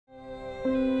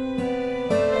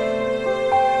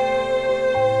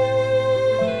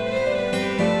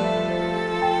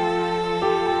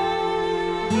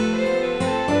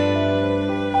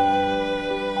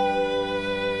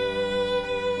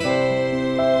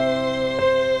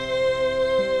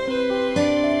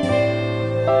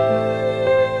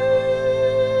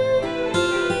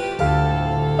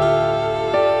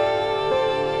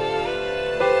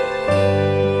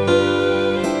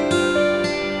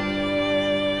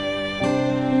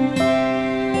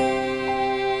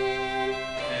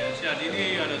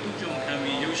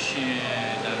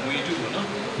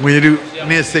we do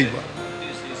near Saber.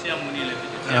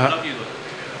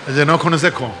 As a no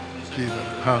consequence.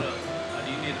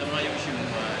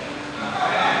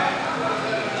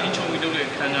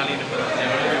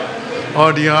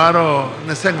 Oh, the other,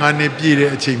 the second nephew,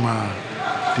 a chima.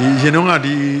 The Yenonga,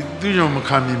 the Dujum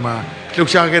Kamima,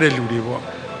 Luxaga Ludivo,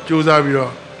 Josavio,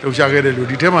 Luxaga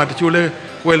Ludi, Tema, the Chule,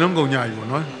 Wellongo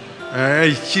Yayo,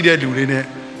 I see that Ludine,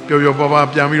 Pio Baba,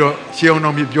 Piamiro,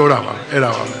 Sionomi Piorava,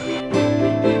 Era.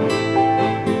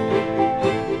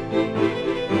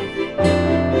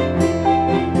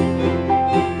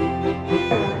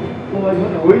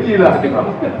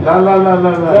 La la la la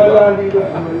la.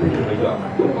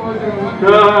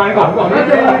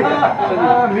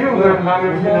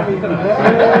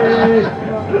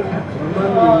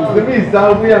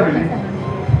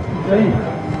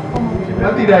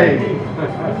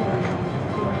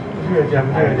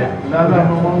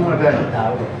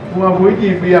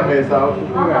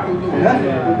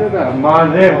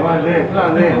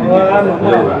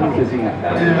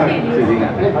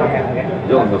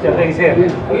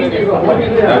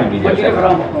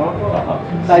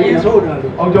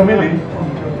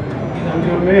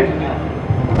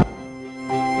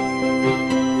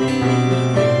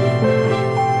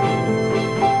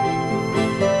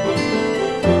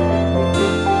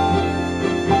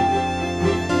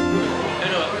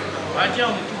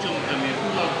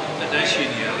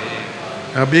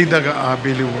 A big dog are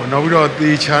below. Now we got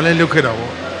the challenge look at our.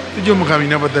 The Jum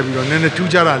coming up at the video, and then the 2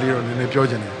 Jara in the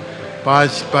Piogene.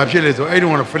 Papiles, I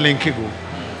don't want to fill in Kigo.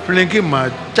 Filling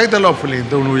Kimma, check the law filling,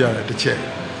 don't know at the chair.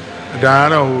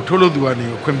 Dara who told you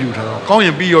any computer. Come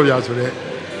and be your yasure.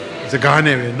 The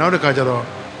Ghana, now the Kajaro.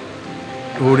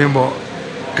 Urimbo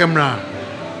camera.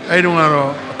 I don't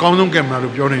know a common camera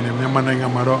of your name,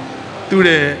 Yamananga.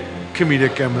 Today, Kimi the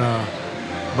camera.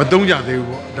 But don't you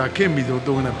that came me to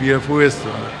doing a BFOS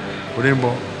or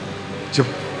Rainbow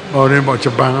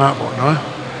Chapanga or no?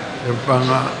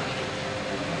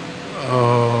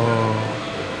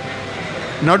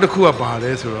 Not the cool about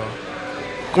it, so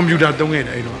computer don't get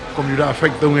it, computer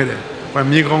effect don't get it. When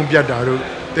me come Piadaru,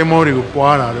 the more you pour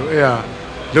out of air,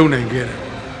 don't get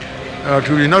it.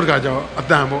 To the not got a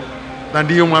tambo, than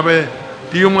the Yomabe,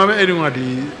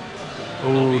 Edumadi,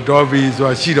 oh, Dobbies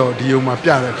or Shido, the Yoma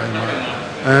Piada kind of.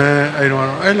 I don't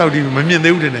know. I love you. My men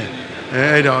do it.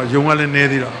 I don't. You want to know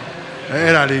it.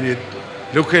 I did.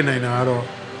 Look at it now.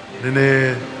 Then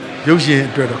you see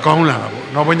it to the corner.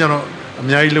 No one knows. I'm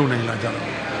not alone.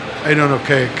 I don't know.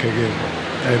 Cake.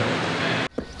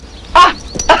 Ah!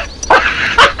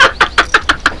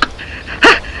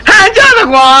 Just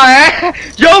why?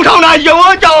 You don't know. You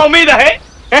want to me the head?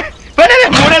 But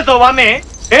then more than so one man.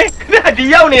 That's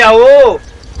the only one.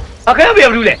 I can't be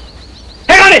able to do that.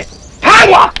 Hang on it.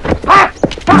 What?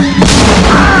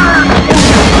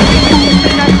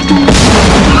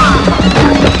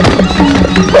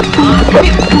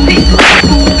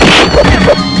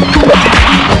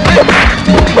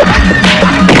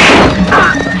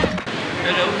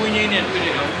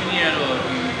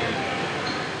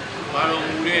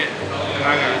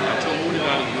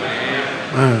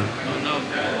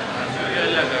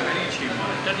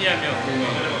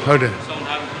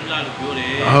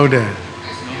 How there?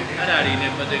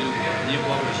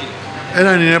 And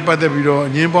I never the video,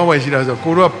 Nimbo, she does a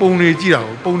Kura pony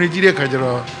Giro, pony Giro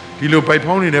Kajaro, he looked by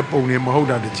pony the pony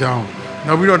Mahoda the town.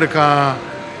 Now we know the car,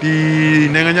 the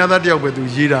Nangana deal with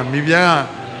Jira, maybe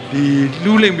the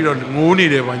Luling beyond Mooney,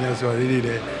 the Vanya, so I did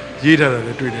it, Jita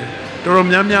the Twitter. Torom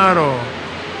Yamyaro,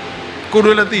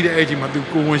 Kurula the Ejima to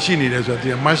Kushini, that's what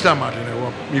the Master Martin,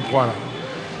 me Pora.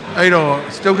 I know,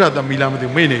 still at the Milan with the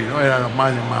Mini, or a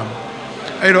man.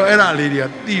 I know, era lady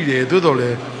at the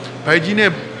Dodole, by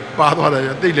Gine.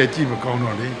 They let you go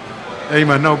on. I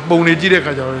man now Pony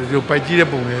Jireka, you by Jira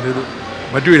Pony,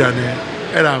 Madrid,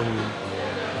 Era,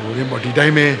 Rimoti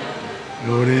Dime,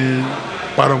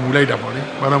 Paramulata Pony,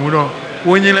 Paramuno,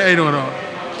 when you I don't know,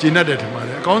 Gina de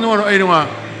Tamara. Cono, I know,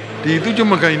 the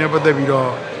Tujumaka never the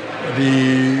video, the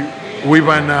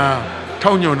Wibana,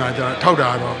 Tonyo,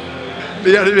 Taudaro.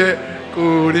 They are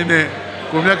good in a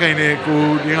Kumaka,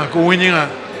 good winning a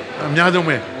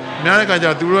Miadume,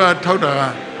 Miaka Dura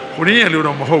Tauda. Only a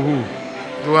little more who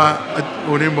do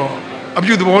a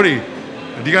beautiful body.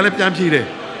 The Galep Yamchi,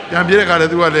 Yamjaka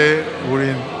do a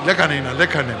Lecanina,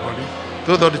 Lecane body.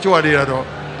 Toto the Chuadero,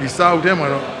 the South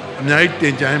Emero, Night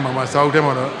in Jamama, South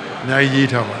Emero,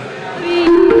 Naita.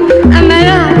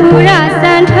 Amara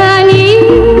Santani,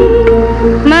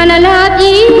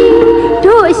 Manalabi,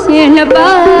 Tushin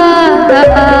Baro,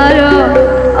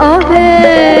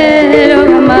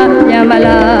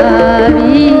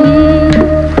 Yamalabi.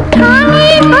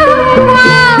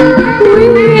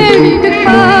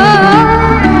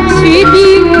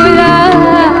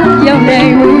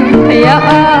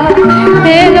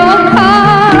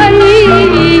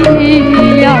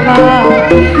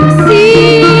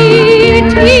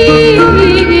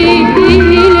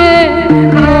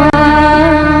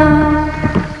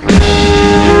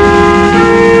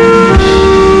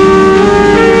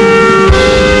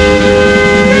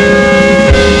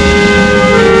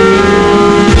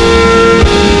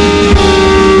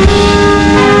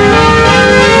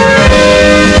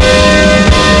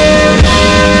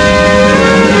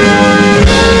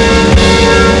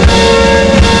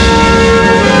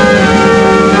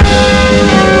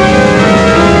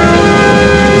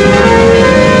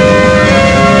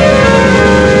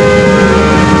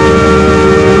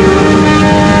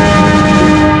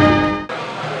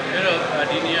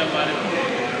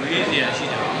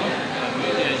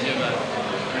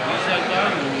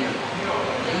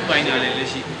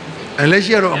 လက်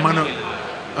ရှိကတော့အမှန်တော့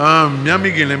မြတ်မိ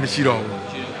ခင်လည်းမရှိတော့ဘူး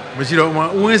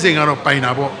ဦးဝင်းစိန်ကတော့ပိုင်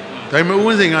တာပေါ့ဒါပေမဲ့ဦးဝ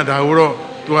င်းစိန်ကဒါကိုတော့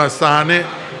သူကစာနဲ့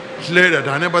လှဲတာ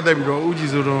ဒါနဲ့ပတ်သက်ပြီးတော့ဦးကြည်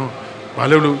စိုးတော့ဘာ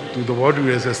လို့သူသဘောတူ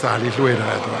ရဲဆိုစာလေးလွှဲ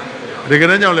ထားတယ်သူကတကယ်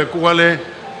တမ်းကြောင့်လဲကိုကလည်း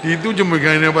ဒီသူ့ကြမ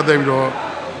ခိုင်းနဲ့ပတ်သက်ပြီးတော့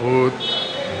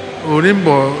ဟိုရင်း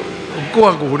ပေါ်ကို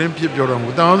ကကိုရင်းဖြစ်ပြောတော့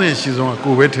ဘူးတောင်းစင်ရှိဆုံးက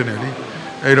ကိုပဲထင်တယ်လေ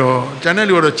အဲ့တော့ကျန်တဲ့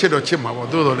လူကတော့ချစ်မှာပေါ့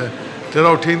သို့တော်လည်းဒါ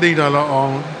တော့ထိမ့်သိမ့်တာတော့အော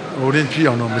င်ဟိုရင်းဖြစ်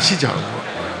အောင်တော့မရှိကြဘူးပေါ့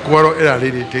ကိုကတော့အဲ့ဒါ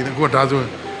လေးတွေထိမ့်ကိုကဒါဆို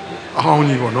အဟောင်း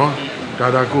ကြီးပေါ့နော်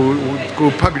ဒါကို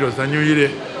ဖတ်ပြီးတော့ဇန်ညွှန်းရေး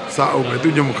တဲ့စာအုပ်ပဲ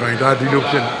သူ့ကြမခိုင်းဒါဒီလို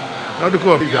ဖြစ်နေနောက်တစ်ခု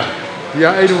ကဖိတ်တာဒီက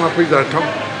အဲ့တုန်းကဖိတ်တာ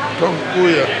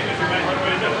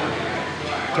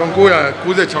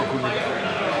1996ခုနှစ်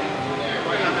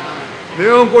နေ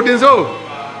အောင်ကိုတင်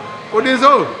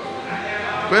စိုး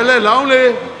ဘယ်လဲလောင်းလေ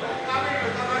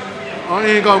အော်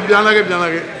အေးကောင်ပြန်လာခဲ့အဲ့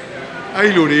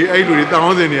လိုတွေတော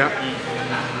င်းစင်တွေက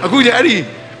အခုကျအဲ့ဒီ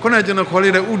ခုနကကျွန်တော်ခေါ်လို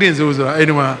က်တဲ့ဥတင်စိုးဆိုတာအဲ့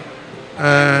ဒီမှာ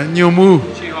ညုံမှု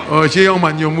ရှေးအောင်မှ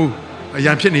ညုံမှုအရ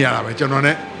န်ဖြစ်နေရတာပဲကျွန်တော်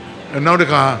နဲ့နောက်တစ်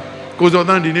ခါကိုစော်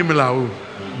တန်းဒီနေ့မလာဘူး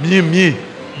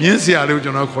မြင်းဆရာလို့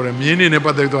ကျွန်တော်ခေါ်တယ်မြင်းနေနဲ့ပ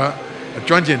တ်သက်သွား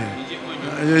ကျွမ်းကျင်တယ်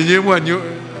ရေးမှုက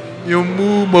ညုံမှု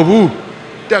မဟုတ်ဘူး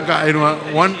တက်ကအဲ့တော့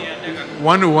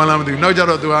1လာမသိဘူးနောက်ကြ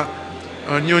တော့သူက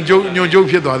ညွန်ကျုပ်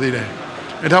ဖြစ်သွားသေးတယ်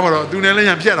အဲ့ဒါမှတော့သူနဲ့လည်း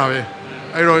ရံဖြတ်တာပဲ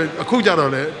အဲ့တော့အခုကြတော့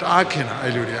လေတအားခင်တာ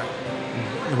အဲ့လိုတွေက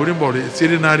ဘုရင်ပေါ်လေးစေ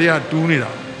ရနာတွေကတူးနေ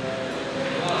တာ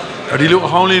ဒီလိုအ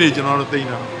ဟောင်းလေးတွေကျွန်တော်တို့သိ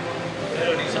နေတာအဲ့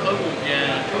တော့ဒီစာအုပ်ကိုပြန်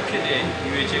ထုတ်ဖြစ်တဲ့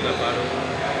ရွေးချက်ကပါတော့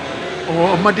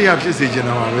အမတ်တရားဖြစ်စေချင်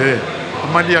တာပါပဲအ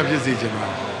မတ်တရားဖြစ်စေချင်တာ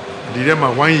ဒီထဲမှာ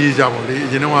ဝိုင်းရေးကြပါလေအ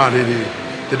ရင်တော့လေးတွေ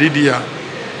တတိတရား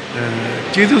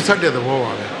ကျေးဇူးဆက်တဲ့သဘော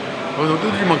ပါပဲဟိုဆိုသူ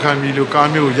ကြီးမခံပြီလို့ကား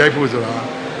မျိုးကိုရိုက်ဖို့ဆိုတာ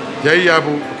ရိုက်ရ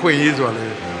ဖို့အခွင့်အရေးဆိုတာလ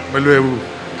ည်းမလွယ်ဘူး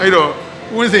အဲ့တော့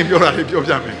ဦးဝင်းစိန်ပြောတာလေးပြော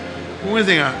ပြမယ်ဦးဝင်း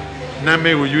စိန်ကနာမ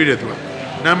ည်ကိုရွေးတယ်သူက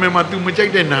နာမည်မှာ तू မကြို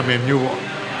က်တဲ့နာမည်မျိုး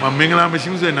ပေါ့မင်္ဂလာမရှိ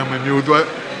ဘူးဆိုတဲ့နာမည်မျိုး तू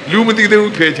လူမသိသေး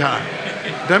ဘူးဖယ်ချဒါ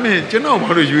ပေမဲ့ကျွန်တော်ဘာ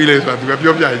လို့ရွေးလဲဆိုတာ तू က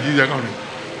ပြောပြရေးစရာကောင်းတယ်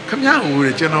ခမရဟို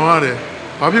တဲ့ကျွန်တော်ကတဲ့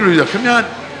ဘာဖြစ်လို့လဲခမရ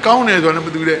ကောင်းတယ်ဆိုတော့မ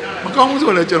သိဘူးတဲ့မကောင်းဘူးဆို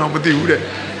တော့လည်းကျွန်တော်မသိဘူးတဲ့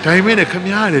ဒါပေမဲ့ခမ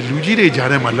ရတဲ့လူကြီးတွေကြား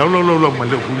ထဲမှာလောက်မ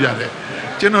လုပ်ဘူးပြတယ်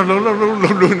ကျွန်တော်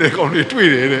လုံးနေကောင်းတွေတွေ့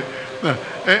တယ်တဲ့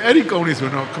အဲ့ဒီကောင်းတွေဆို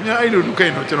တော့ခမရအဲ့လိုလူခို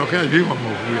င်းတော့ကျွန်တော်ခမရရွေးမှာမ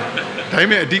ဟုတ်ဘူးတဲ့ဒါပေ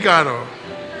မဲ့အဓိကတော့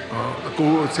အကို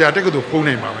ဆရာတက်ကတူဖုံး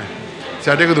နိုင်ပါမယ်ဆ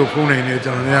ရာတက်ကတူဖုံးနိုင်နေ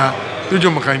ကျွန်တော်ကသူ့ကြ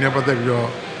မခိုင်းနဲ့ပတ်သက်ပြီးတော့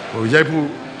ဟိုရိုက်ဖို့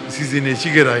အစီအစဉ်တွေရှိ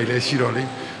ခဲ့တာကြီးလည်းရှိတော့လေ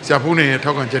ဆရာဖုံးနိုင်ရဲ့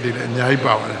ထောက်ခံချက်တွေလည်းအများကြီး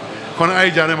ပါပါတယ်ခေါင်းအဲ့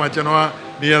ဒီကြားထဲမှာကျွန်တော်က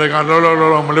နေရာက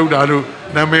လောမလုပ်တာလို့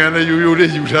နာမည်နဲ့ရိုးလေး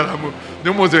ယူထားတာမို့ည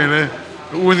မို့ဆိုရင်လည်း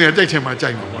ဦးဝင်းစင်ကကြိုက်ချင်မှကြို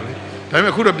က်မှာပေါ့လေဒါပေ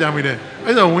မဲ့အခုတော့ပြန်ပြီးတယ်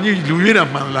အဲ့တော့ဝန်ကြီးလူရွေးတာ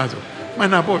မှန်လားဆိုမှန်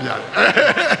တာပေါ့ဗျာ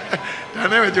ဒါ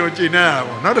နဲ့ပဲကျွန်တော်ချိန်နေရတာ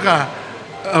ပေါ့နောက်တစ်ခါ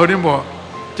ဟိုတင်းပေါ့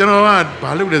ကျွန်တော်က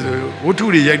ဘာလုပ်လဲဆိုဝတ္ထု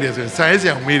တွေရိုက်တယ်ဆိုရင်စာရေးဆ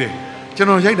ရာမေးတယ်ကျွန်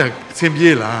တော်ရိုက်တာဆင်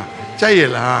ပြေးလားကြိုက်ရ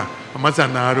လားအမဆ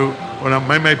န္နာတို့ဟိုလား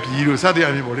မိုက်ပြီးတို့စသည်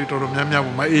အပြင်ပေါ့လေတော်များများ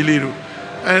ပေါ့မအေးလေးတို့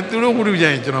သူတို့ဝတ္ထုရို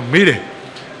က်ရင်ကျွန်တော်မေးတယ်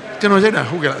ကျွန်တော်ရိုက်တာ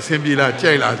ဟုတ်ကဲ့လားအဆင်ပြေလား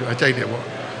ကြိုက်လားဆိုအကြိုက်တယ်ပေါ့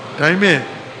ဒါပေမဲ့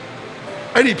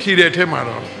အဲ့ဒီဖြေတဲ့အထက်မှာ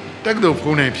တော့တက္ကသိုလ်ဖု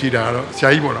န်းနိုင်ဖြေတာတော့ဆရာ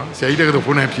ကြီးပေါ့နော်ဆရာကြီးတက္ကသိုလ်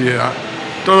ဖုန်းနိုင်ဖြေတာ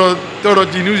တော်တော်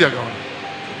ကြည်နူးစရာကောင်းတယ်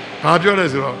ဘာပြောလဲ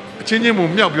ဆိုတော့အချင်းချင်းမို့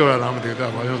မြောက်ပြောတာလားမသိဘူးဘာ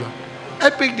ပြောလဲ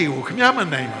epic တွေကိုခမည်းမ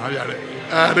နိုင်ပါဗျာတဲ့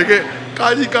တကယ်ကာ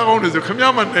ကြီးကောင်းတယ်ဆိုခမ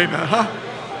ည်းမနိုင်တာဟာ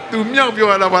သူမြောက်ပြော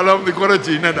ရတာဘာလို့မသိကိုတော့ကြ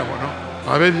ည်နေတာပေါ့နော်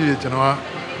ဘာပဲဖြစ်ဖြစ်ကျွန်တော်က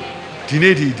ဒီ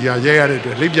နေ့ဒီဟာရိုက်ရတဲ့အ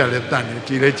တွက်လိပ်ပြလည်းတန့်တယ်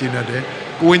ကြည်လည်းကြည်နေတယ်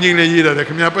ကိုဝင်းချင်းလည်းရေးတာတယ်ခ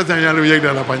မည်းပတ်စံရလို့ရိုက်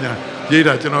တာလားဘာညာရေး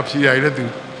တာကျွန်တော်ဖြေရည်လည်းသူ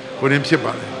ကိုရင်းဖြစ်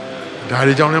ပါတယ်ဒါ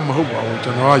တွေကြောင့်လည်းမဟုတ်ပါဘူးကျွ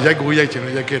န်တော်ကရိုက်ကိုရိုက်ချင်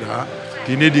လို့ရိုက်ခဲ့တာ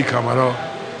ဒီနေ့ဒီခါမှာတော့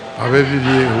ဘာပဲဖြစ်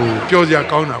ဖြစ်ဟိုပြောစရာ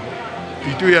ကောင်းတာပေါ့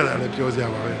ဒီတွေ့ရတာလည်းပြောစရာ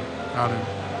ပါပဲအားလုံး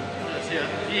ဆရာ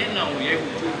ပြင်းအောင်ရိုက်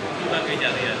ဖို့ကျူးပန်းခဲ့ကြ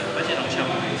တယ်ဘတ်ဂျက်အောင်ချ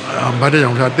ပါမယ်ဘတ်ဂျက်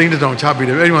အောင်ချသိန်းတောင်ချပြီး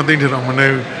တယ်အဲ့ဒီမှာသိန်းတောင်မနေ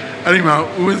ဘူးအဲ့ဒီမှာ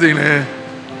ဦးဝင်းစိန်လည်း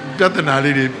ပြဿနာ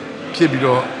လေးတွေဖြစ်ပြီး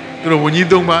တော့သူတို့ဝန်ကြီး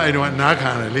၃ပါးအဲ့ဒီမှာနားခံ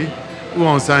ရတယ်လေဦး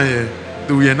အောင်ဆန်းရဲ့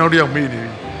သူရဲ့နောက်တစ်ယောက်မေ့နေ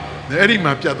ပြီ အဲ့ဒီ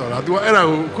မှာပြတ်သွားတာ तू အဲ့ဒါ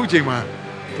ကိုအခုချိန်မှာ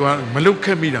तू မလုတ်ခ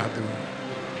က်မိတာ तू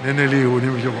နည်းနည်းလေးဟိုနေ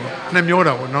မဖြစ်ပေါ့နှစ်မျော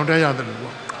တာပေါ့နောက်တန်းရတယ်လို့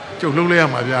ပေါ့ကျုပ်လုံးလိုက်ရ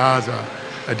မှာဗျာဆို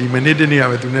တာဒီမိနစ်တနေ့က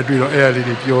ပဲ तू နဲ့တွေ့တော့အဲ့အရာလေး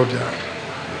တွေပြောပြဩ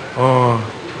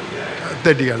အသ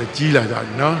က်တွေကလည်းကြီးလာကြ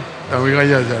ပြီနော်တဝေက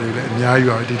ရကြတွေလည်းအများကြီး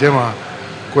ပါဒီထဲမှာ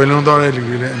ကွယ်လွန်သွားတဲ့လူ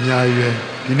တွေလည်းအများကြီးပဲ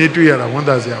ဒီနေ့တွေ့ရတာဝန်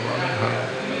တာစရာပါပဲဟာ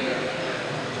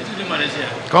ကျေးဇူးတင်ပါတယ်ဆရာ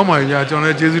ကောင်းပါပြီကျွန်တော်လ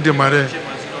ည်းကျေးဇူးတင်ပါတယ်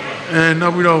နော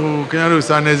က်ပြီးတော့ဟိုခင်ဗျားတို့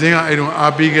စာနယ်ဇင်းကအဲ့တုန်း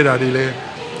အားပေးခဲ့တာတွေလည်း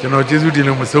ကျွန်တော်ကျေးဇူးတင်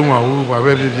လို့မဆုံးပါဘူးဘာ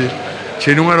ပဲဖြစ်ဖြစ်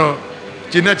ချိန်တုန်းကတော့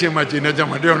ကျင်းတဲ့ချိန်မှာကျင်းတဲ့ကြ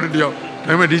မှာတယောက်နဲ့တယောက်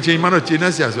ဒါပေမဲ့ဒီချိန်မှာတော့ကျင်း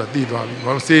တဲ့ဆရာဆိုတာတည်သွားပြီဘာ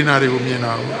လို့စေနာတွေကိုမြင်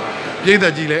တာဘူးပြိဿ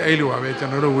ကြီးလည်းအဲ့လိုပါပဲကျွန်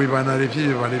တော်တို့ဝေဖန်တာတွေဖြစ်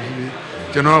ဖြစ်ပါလေဖြစ်ဖြစ်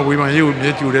ကျွန်တော်ကဝေဖန်ရေးကို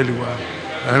မြဲကြိုတဲ့လူပါဒါ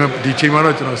ပေမဲ့ဒီချိန်မှာ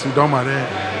တော့ကျွန်တော်ဆူတောင်းပါတယ်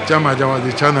ကျမ်းမာကြပါ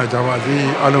စေချမ်းသာကြပါစေ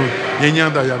အားလုံးငြိမ်းချ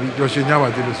မ်းသာရပြီးပျော်ရွှင်ကြပါ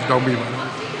စေလို့ဆူတောင်းပေးပါတယ်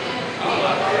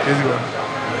ကျေးဇူးပါ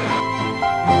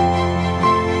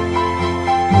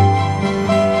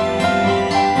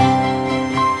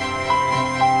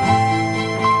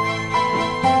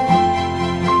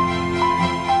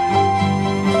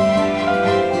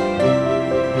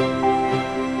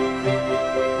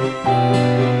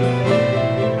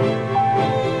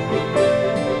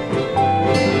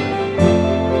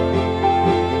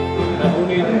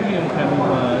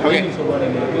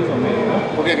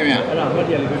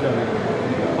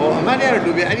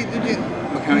လူပြအဲ့ဒီသူချင်း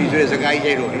မခံရဆိုတဲ့စကားကြီး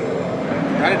ရိုက်တော့လေ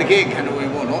ဒါလည်းတကယ်ခံတော့ဝင်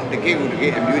ပေါ့နော်တကယ်ကိုတက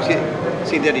ယ်အမျိုးချင်း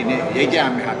စိတ်သက်တွေနဲ့ရိုက်ကြ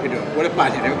မယ်ဟာဖြစ်တော့ကိုလည်းပါ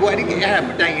ချင်တယ်ကိုအဲ့ဒီအဲ့ဒါမ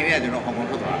တိုင်ခင်တည်းကကျွန်တော်ဟောင်း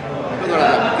ထွက်သွားတာ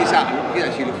ကိစ္စ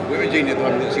ရှိလို့ဝေမကျင်းနဲ့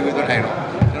သွားပြီးစီဝေးသွားထိုင်တော့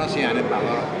ကျွန်တော်ဆင်ရနဲ့ပါ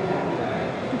တော့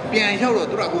ပြန်ရောက်တော့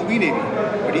သူတို့အကုန်ပြီးနေ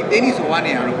ပြီဒီတင်းကြီးဆိုက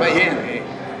နေရတော့ပဲရဲရမယ်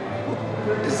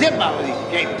တစ်စက်ပါဘူး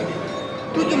ရိုက်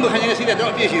သူတို့မခံရတဲ့စိတ်တော့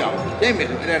အပြည့်ရှိတာရိုက်မယ်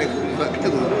ဆိုအဲ့ဒါကိုပေါ်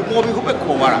ပြီးခုပဲ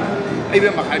ခေါ်သွားတာအဲ့ဘ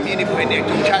က်မှာခိုင်းနေပဲနဲ့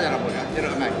ကြုံချကြတာပေါ့ဗျာကျွန်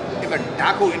တော်အမိုက်ဒီမှာဓာ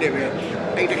တ်ခုတ်နေတယ်ပဲ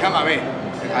အဲ့တခါမှပဲ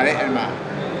ဒီခါလေးအဲ့မှာ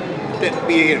တက်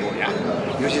ပြေးခဲ့တယ်ပေါ့ဗျာ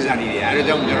ရုပ်ရှင်စာနေတွေအဲ့ဒါ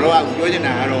ကြောင့်ကျွန်တော်ကပြောချင်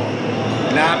တာကတော့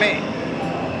လာမဲ့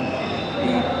ဒီ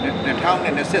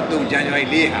2023ဇန်နဝါ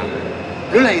ရီ4ဟာ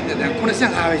လွတ်လပ်ရေးတက်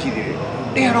85ပဲရှိသေးတယ်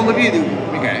တရားတော်မပြည့်သေးဘူး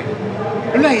မိခိုင်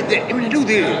လွတ်လပ်ရေးတက်အမှန်လုပ်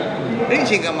သေးတယ်အဲ့ဒီအ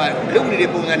ချိန်ကမှလုပ်နေတဲ့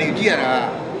ပုံစံတွေကိုကြည့်ရတာ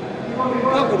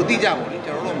တော့ကိုတိကျပါလေ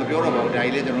ကျွန်တော်တို့မပြောတော့ပါဘူးဒါ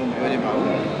ကြီးလည်းကျွန်တော်တို့မပြောချင်ပါဘူး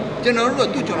ကျွန်တော်တို့က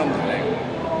သူ့ကျွန်တော်မခံနိုင်ဘူး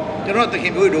ကျွန်တော်သခ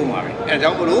င်မျိုးတို့မှာပဲအဲဒါကြော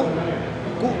င့်မလို့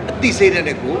ကိုအတိစိတ်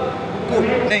တဲ့ကို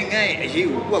နိုင်ငံရဲ့အရေး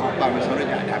ကိုကိုယ့်ကပါမယ်ဆိုတော့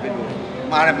ညာဒါပဲလို့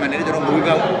မှားရမှန်တယ်ကျွန်တော်မဝေး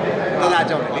ကောင်းသလား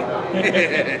ကြောက်တယ်လေ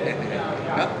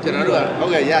နော်ကျွန်တော်တို့ကဟု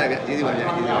တ်ကဲ့ရတယ်ဗျကျေးဇူးပါဗျ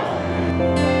ကျေးဇူးပါဟု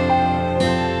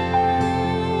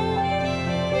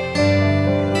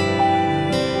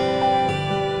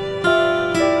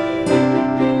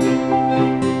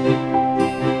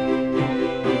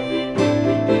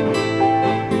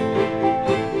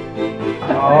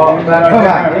တ်ပါ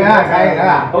ဘူး။ခိုင်း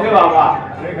တာ။ဟုတ်ကဲ့ပါပါ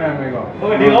။လက်ခံမေးကော။ဟုတ်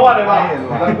ကဲ့ဒီကောပါလေပါ။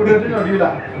ကိုတို့တင်တော်ဒီ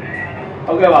လား။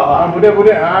ဟုတ်ကဲ့ပါပါ။ဘုဒ္ဓမ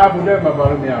ပါ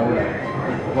လို့မရဘူးလား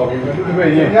။ဟုတ်ပြီ။သူပဲ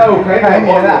ရင်။ညကိုခိုင်း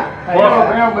နေလား။ဟုတ်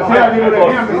ကဲ့မဆရာကြီးလို့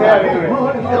မဆရာကြီးလို့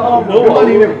။ဘိုး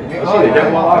လေးနဲ့ရှိတယ်ကျန်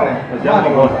ပါပါတယ်။ကျန်ပါ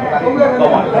တော့။ဟုတ်ကဲ့ကော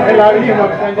ပါ။အဲလာပြီးတော့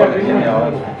စံကြပြင်းနေအောင်။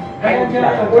အဲ့ကျန်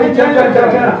။ဟုတ်ကဲ့ကြောက်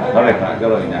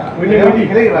လို့ညာ။ဝင်းနေ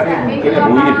ကလေးပါပြီ။ကလေး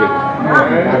ဘူးကြီးဖြစ်။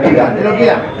ဒီကဒီလိုကြည့်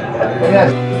ရ။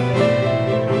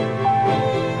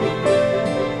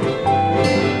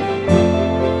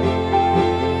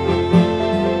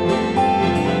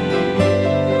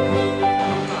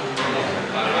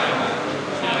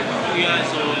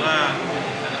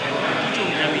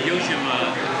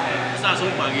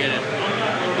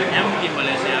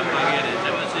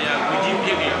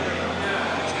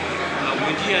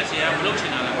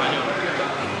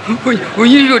我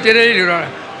一路在这里了，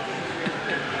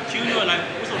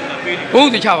我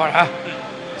都吃完了，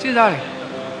现在嘞，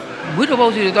没得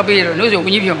包水到背了，那时候我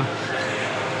一票嘛。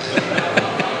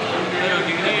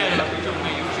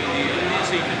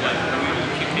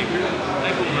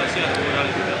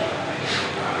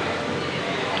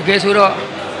这个说了，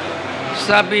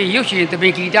三杯有些这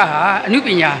边给家哈，那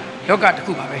边呀要干的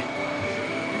苦嘛呗。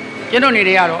见到你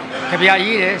的呀咯，特别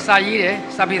一的、三一的、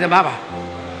三杯的嘛吧。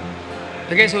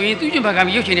တကယ်ဆိုရင်သူ့ကျင်ပါကံ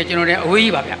ရုပ်ရှင်နဲ့ကျွန်တော်လည်းအဝေး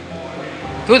ကြီးပါဗျ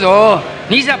။သို့သော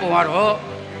နိစ္စပုံကတော့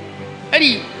အဲ့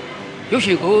ဒီရုပ်ရှ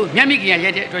င်ကိုမျက်မိခင်ရို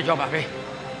က်တဲ့အတွက်ကြောင့်ပါပဲ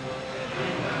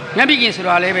။မျက်မိခင်ဆို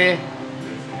တာလည်းပဲ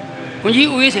ဝန်ကြီး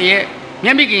ဦးရေးစေရဲ့မျ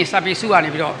က်မိခင်စာပေစုကနေ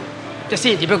ပြီးတော့တဆ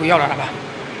င့်ဒီဘက်ကိုရောက်လာတာပါ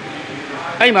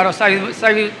။အဲ့ဒီမှာတော့စာ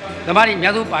ပေသမားတွေအ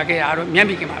များဆုံးပါခဲ့တာတော့မျက်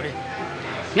မိခင်ပါပဲ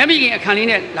။မျက်မိခင်အခန်းလေး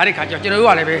နဲ့လာတဲ့ခါကျတော့ကျွန်တော်တို့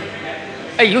ကလည်းပဲ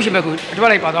အဲ့ဒီရုပ်ရှင်ဘက်ကိုအတွဲ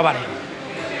လိုက်ပါသွားပါတယ်။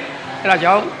အဲ့ဒါ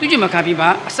ကြောင့်သူ့ကျမခံပြီးမှ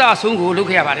အစအဆုံးကိုလုပ်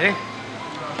ခဲ့ရပါတယ်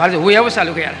။ဘာလို့ဝေယဝဆ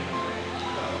လုပ်ခဲ့ရလဲ။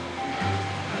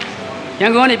ရ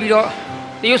န်ကုန်ကနေပြီးတော့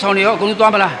တရုတ်ဆောင်တွေရောအကုန်လုံး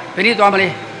သွားမလား။ဘယ်နည်းသွားမလဲ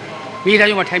။မိသား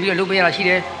စုမှာထိုင်ပြီးတော့လုပ်ပေးရတာရှိတ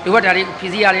ယ်။လိုအပ်တာတွေဖြ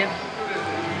ည့်ဆည်းရတယ်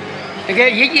။အ ကယ်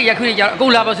ရေးကြီးရခွင့်ကြတော့အကု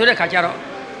န်လာပါဆိုတဲ့ခါကျတော့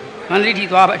မန္တလေးထိ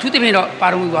သွားပဲအထူးသဖြင့်တော့ပါ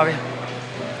ရမီသွားပဲ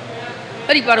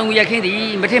အဲ့ဒီပါရမီရခင်းသည်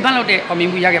မထင်မှန်းလောက်တဲ့အောင်မြင်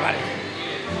မှုရခဲ့ပါတယ်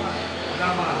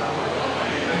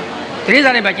တရေ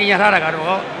စားနဲ့ပါကျင်ညာထားတာကတော့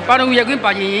ပါရမီရခွင့်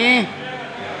ပါခြင်း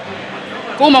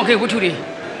ကိုမောင်ခေဝတ္ထုတွေ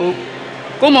ဟို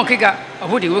ကိုမောင်ခေကအ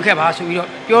ဖို့တွေဝတ်ခဲ့ပါဆိုပြီးတော့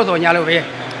ပြောတော်ညာလို့ပဲ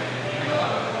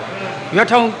ရွက်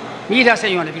ထောင်မိသားဆ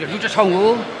က်ရွံနေပြီးတော့လူတစ်ထောင်ကို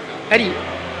အဲ့ဒီ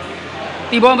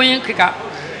တီဘောမင်းခေက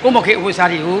ကိုမောင်ခေအဝတ်စား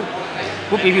တွေကို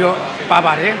ဝတ်ပြီးတော့ပါ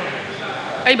ပါတယ်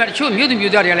အဲ့မှာတချို့မြို့သူ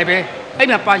မြို့သားတွေကလည်းပဲအဲ့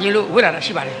မှာပါခြင်းလို့ဝတ်လာတာ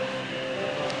ရှိပါတယ်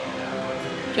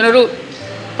ကျွန်တော်တို့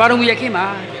ပါရမီရခင်းမှာ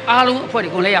အားလုံးအဖွဲ့တွေ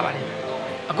ကုန်လဲရပါတယ်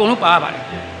အကုန်လုံးပါရပါတယ်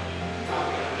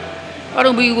ပါရ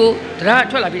မီကိုတရား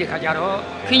ထွက်လာပြီးတဲ့ခါကျတော့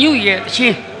ခင်ညူရဲ့အချ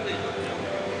င်း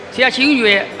ဆရာချင်းယူ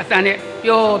ရဲ့အတန်နဲ့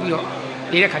ပြောပြီးတော့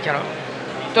နေတဲ့ခါကျတော့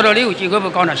တော်တော်လေးကိုကြည်ခွဲ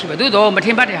ဖို့ကောင်းတာရှိပဲသို့တော့မထ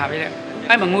င်မှတ်တဲ့ဟာပဲတဲ့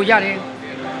အဲ့မှာငိုရတယ်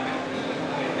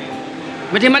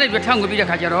မထင်မှတ်တဲ့အတွက်ထောင်ငိုပြီးတဲ့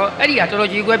ခါကျတော့အဲ့ဒီဟာတော်တော်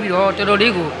ကြည်ခွဲပြီးတော့တော်တော်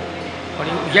လေးကိုဟို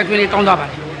ရက်ကွင်းလေးကောင်းသွားပါ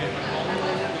တယ်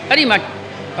အဲ့ဒီမှာ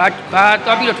ဘာ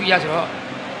သွားပြီးတော့ထူရဆိုတော့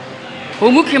ဘုံ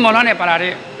မှုခင်မော်လာနဲ့ပါလာ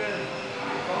တဲ့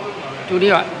သူတွေ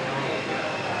က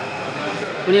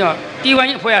တီဝို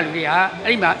င်းအဖွဲ့ရလူတွေက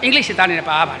အဲ့ဒီမှာအင်္ဂလိပ်စစ်သားတွေနဲ့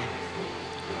ပါရပါတယ်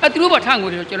အဲ့သူတို့ဘာထငို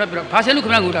တယ်ကျွန်တော်ပြောဘာဆဲလို့ခ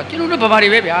မငိုတာကျွန်တော်တို့ဗမာတွေ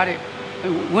ပဲဗျာတဲ့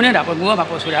ဝင်းနေတာပေါ့ငိုရမှာ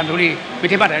ပေါ့ဆိုတာမျိုးလေးမ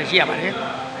ထင်မှတ်တာရှိရပါတယ်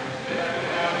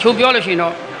ချိုးပြောလို့ရှိရင်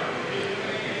တော့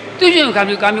သူ့ရှင်က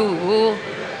မျိုးကို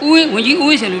ဝင်ကြီးဦးဝ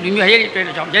င်းစင်လူမျိုးရဲ့အတွက်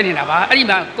ကြောင့်ရိုက်နေတာပါအဲ့ဒီ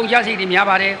မှာကုန်ကြစိတ်တွေများ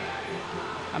ပါတယ်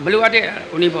မလိုအပ်တဲ့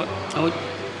ဟိုနေ့ပေါ့ဟို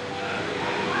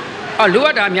လိုအ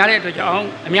ပ်တာများတဲ့အတွက်ကြောင့်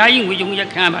အများကြီးငွေကြုံရ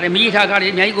ခံရပါတယ်မကြီးထားကားတွေ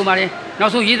အများကြီးကုန်ပါတယ်နော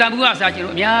က်ဆုံးရေးသားမှုကအစားကျ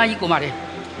တော့အများကြီးကုန်ပါတယ်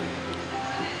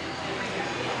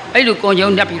အဲ့လိုကုန်ကြုံ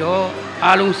တက်ပြီးတော့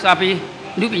အားလုံးစာပေ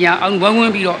လူပညာအောင်ဝန်းဝ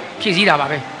န်းပြီးတော့ဖြည့်ဆည်းတာပါ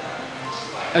ပဲ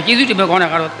ကျေးဇူးတင်ပေးကောင်းတာ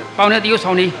ကတော့ပေါင်းတဲ့တရုတ်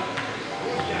ဆောင်နေ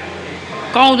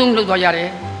ကောင်းဆုံးလုပ်သွားရတယ်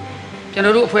ကျွန်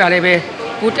တော်တို့အဖွဲ့အားလည်းပဲ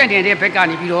ကိုတက်နေတဲ့ဘက်က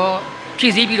နေပြီးတော့ဖြ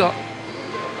ည့်ဆည်းပြီးတော့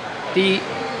ဒီ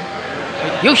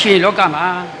ရုပ်ရှင်လောကမှာ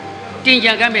တင်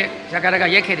ကြံကမ်းမဲ့ဇာကာရက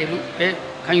ရက်ခဲ့တယ်လို့ပဲ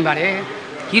ခံယူပါတယ်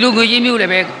ဒီလိုငွေကြီးမျိုးလ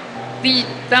ည်းပဲဒီ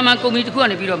တာမန်ကုမ္ပဏီတစ်ခုက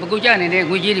နေပြီးတော့မကုန်ကြနေတဲ့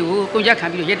ငွေကြီးတွေကိုကုန်ကြခံ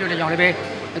ပြီးတော့ရက်တဲ့ကြောင့်လည်းပဲ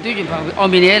အတူတူအော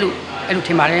င်မြင်တယ်လို့အဲ့လိုထ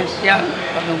င်ပါတယ်ဆရာ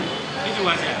ဘာလို့ကျေးဇူး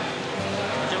ပါဆရာ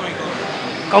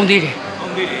ကောင်းသေးတယ်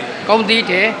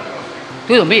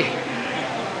သို့တော့မေး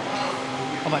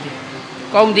ဟုတ်ပါသေး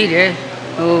ကောင်းသေးတယ်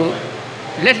ဟို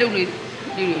လက်လှုပ်လေး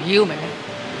ရေးဦးမယ်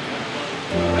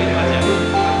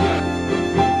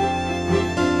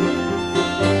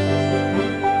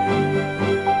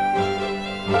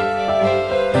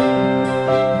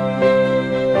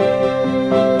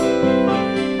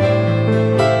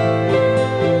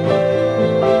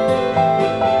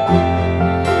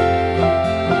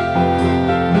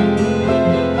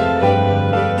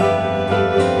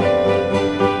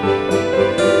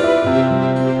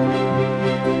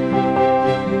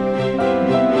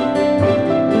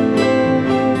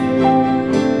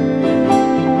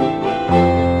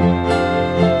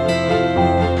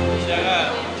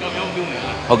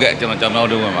ဟုတ်ကဲ့ကျွန်တော်ကြောင်မြောက်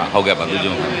တုံးဝင်ပါဟုတ်ကဲ့ပါသူ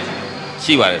ကျုံ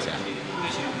ရှိပါတယ်ဆရာ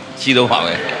ရှိတော့ပါ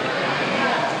ပဲ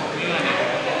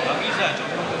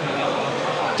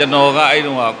ကျွန်တော်ကအဲ့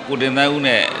တုန်းကကိုတင်တန်းဦး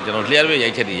နဲ့ကျွန်တော်လျှက်ရွက်ရို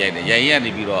က်ချက်တွေရိုက်တယ်ရိုင်ရင်က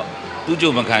နေပြီးတော့သူ့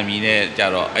ကြုံမခံမီနဲ့ကြ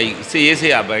တော့အဲ့စေးရေး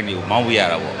ဆေးရပိုင်းတွေကိုမောင်းပြရ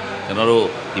တာပေါ့ကျွန်တော်တို့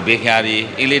ဒီဘေခါတွေ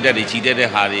အေးလေးတက်တွေချီတက်တဲ့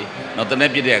ဟာတွေနောက်တန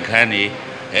က်ပြစ်တဲ့အခန်းတွေ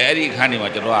အဲ့ဒီအခန်းတွေမှာ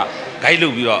ကျွန်တော်ကဂိုက်လု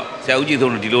ပ်ပြီးတော့ဆရာဦးကြီး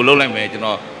သုံးလို့ဒီလိုလုပ်လိုက်မယ်ကျွန်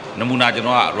တော်နမူနာကျွန်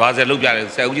တော်ကရာဇယ်လုပ်ပြတယ်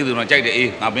ဆရာဦးကြီးသူတို့ကြိုက်တယ်အေး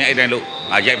ငါမင်းအဲ့တိုင်းလုပ်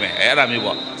ငါရိုက်မယ်အဲ့ဒါမျိုး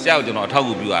ပေါ့ဆရာကကျွန်တော်အထောက်အ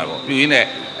ကူပြုရတယ်ပေါ့ပြုရင်းနဲ့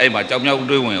အဲ့မှာကြောင်မြောက်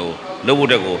တွေးဝင်ကိုလုပ်ဖို့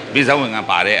တက်ကိုဘေးဇောင်းဝင်က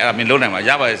ပါတယ်အဲ့ဒါမင်းလုပ်နိုင်မှာရ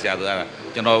ပါတယ်ဆရာဆိုအဲ့ဒါ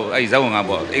ကျွန်တော်အဲ့ဇောင်းဝင်က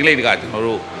ပေါ့အင်္ဂလိပ်တကကျွန်တော်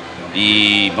တို့ဒီ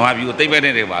ဗမာပြည်ကိုတိတ်ပဲ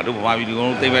တဲ့ပါတို့ဗမာပြည်ဒီကုန်း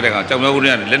တိတ်ပဲတဲ့ကောင်ကြောင်မြောက်ကနေ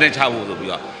လက်နဲ့ချဖို့ဆိုပြီး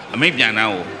တော့အမိတ်ပြန်တန်း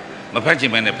ကိုမဖက်ချ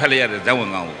င်ပဲနဲ့ဖက်လိုက်ရတဲ့ဇောင်းဝင်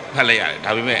ကောင်ကိုဖက်လိုက်ရတယ်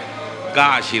ဒါပေမဲ့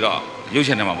ကားရှိတော့ရုပ်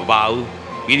ရှင်ထဲမှာမပါဘူး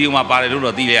ဗီဒီယိုမှာပါတယ်လို့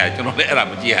တော့သိလိုက်ရတယ်ကျွန်တော်လည်းအဲ့ဒါ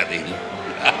မကြည့်ရသေးဘူး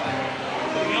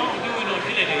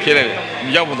ဖြစ်တယ်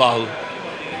ရောက်မသွားဘူး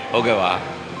ဟုတ်ကဲ့ပါ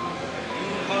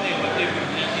ဟု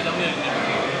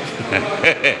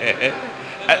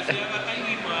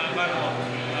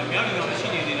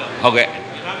တ်ကဲ့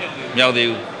မြောက်သေး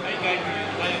ဘူး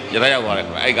ရထားရောက်သွားတယ်ခ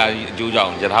င်ဗျအဲ့ကားအကျိုးကြော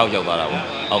င့်ရထားရောက်သွားတာပေါ့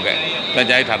ဟုတ်ကဲ့ပြန်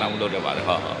ကြားရေးဌာနမှုလုပ်တယ်ပါတယ်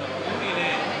ဟုတ်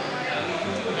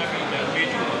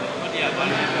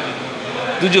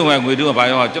သူကြုံမဲ့ငွေတူကဘာ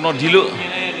ရောကျွန်တော်ဒီလို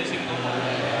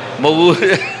မဟုတ်ဘူး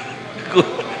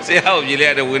ဆရာကိုပြေးလို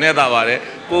က်တဲ့ဝင်နေတာပါတယ်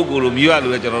ကိုကိုလိုမြည်ရ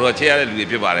လို့လည်းကျွန်တော်တို့ချေရတဲ့လူတွေ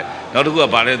ဖြစ်ပါတယ်နောက်တစ်ခုက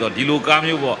ဘာလဲဆိုတော့ဒီလိုကား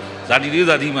မျိုးပေါ့ဇာတိလေး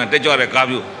ဇာတိမှတက်ကြွတဲ့ကား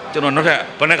မျိုးကျွန်တော်နောက်ထပ်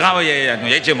ဘယ်နှကားပဲရို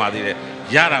က်ချင်ပါသေးတယ်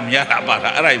ရတာမရတာပါတာ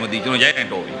အဲ့ဒါကြီးမသိကျွန်တော်ရိုက်နိုင်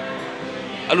တော်ပြီ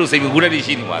အဲ့လိုစိတ်ကူးတဲ့တည်း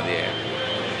ရှိနေပါသေးတယ်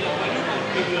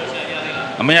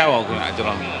အမရပါဘူးခင်ဗျာကျွန်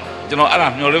တော်အဲ့ဒါ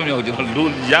မျောလို့ကျွန်တော်လူ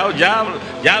ရ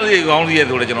သေးကောင်းသေးရဲ့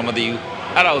ဆိုလည်းကျွန်တော်မသိဘူး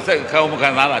အဲ့ဒါကိုစက်ခံမခံ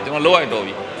စားတာကျွန်တော်လောက်ရတော့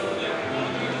ပြီ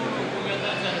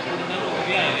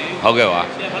ဟုတ်ကဲ့ပါ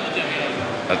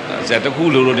ဆရာတခု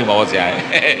လိုလိုနေပါဘောဆရာ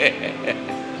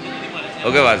ဟု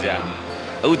တ်ကဲ့ပါဆရာ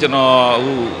အခုကျွန်တော်အ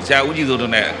ခုဆရာဦးကြည်စိုး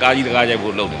တို့နဲ့ကားကြီးတကားရိုက်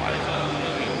ဖို့လုပ်နေပါတယ်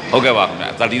ဟုတ်ကဲ့ပါခင်ဗျာ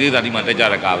ဇာတိလေးဇာတိမှတက်ကြ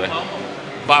တဲ့ကားပဲ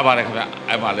ပါပါတယ်ခင်ဗျာ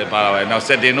အဲ့မှာလည်းပါတာပဲနောက်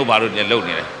setting တို့ဘာလို့ညလုပ်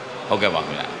နေတယ်ဟုတ်ကဲ့ပါခ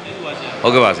င်ဗျာဟု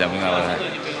တ်ကဲ့ပါဆရာမင်္ဂလာပါ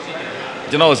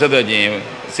ကျွန်တော်ဆက်သွယ်ခြင်း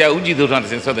ဆရာဦးကြည်စိုးတို့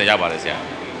ဆက်သွယ်ရပါတယ်ဆရာ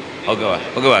ဟုတ်ကဲ့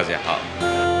ပါဆရာဟုတ်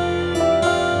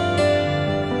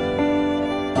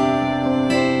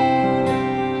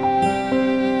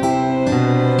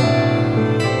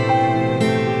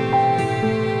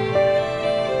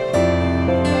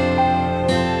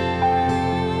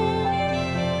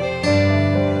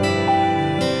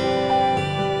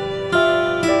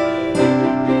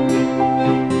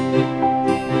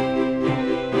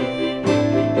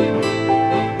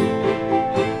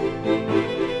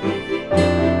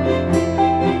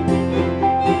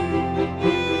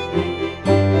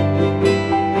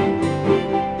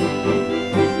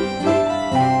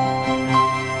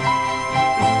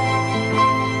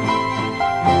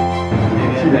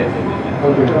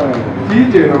ကြီး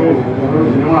ကျယ်တော့ကျွန်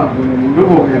တော်ကလူ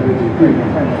ပုံရပြည်တွေ့တယ်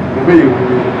။ဘေး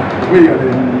ရတ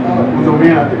ယ်ဘုံမ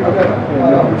င်းရတယ်က။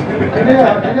ဒီနေ့ဥ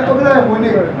က္ကဋ္ဌဝင်နေ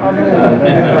တယ်။အားလုံးဥ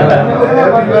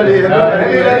က္ကဋ္ဌလေးဘယ်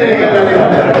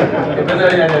လို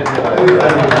ရလဲ။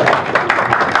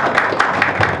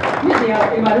ဒီနေရာ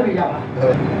အိမ်မှာလုပ်ရပါ။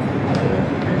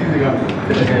ဒီက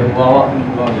ဘာလို့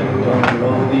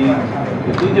ဒီ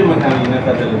သူ့ကြမခံနေနဲ့ပ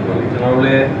တ်သက်လို့ကျွန်တော်လ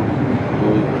ည်း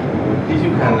ဟိုတိကျ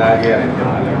ခံစားခဲ့ရတယ်ကျွန်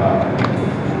တော်လည်းပါ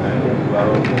ဘာ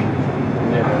လို့ဘာလို့ကျွန်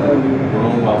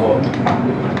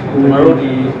တော်တို့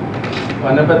ဒီဘာ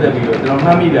နဲ့ပတ်သက်ပြီးတော့ကျွန်တော်မှ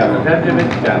တ်မိတာကတက်တက်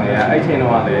ကြံနေရအဲ့ချိန်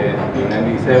တော့လည်းဒီ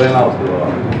97လောက်ဆိုတော့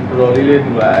တော်တော်လေး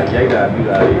သူကရိုက်တာပြ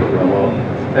တာလေးဆိုတော့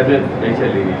တက်တက်ရိုက်ချ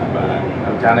က်လေးတွေပါ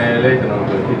ဂျာနယ်လည်းကျွန်တော်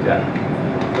တို့ဖြစ်ကြတယ်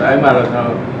အဲ့မှာတော့ကျွန်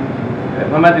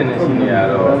တော်မှတ်တင်နေရှိနေရ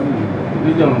တော့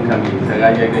ဒီကြောင့်ခံပြီးစ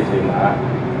ကားရိုက်တဲ့ချိန်မှာ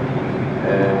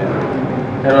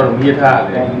အဲ့တော့မြေထား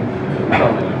တယ်ဆော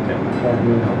င်းနေတယ်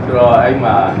ဆိုတော့အဲ့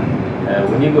မှာဝ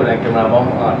င်းကြီးကိုလည်းကင်မရာပေါင်း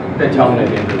တက်ချောင်းနေ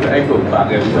တယ်ဆိုတော့အဲ့ကိုပါ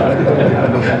ခဲ့ပြီးတော့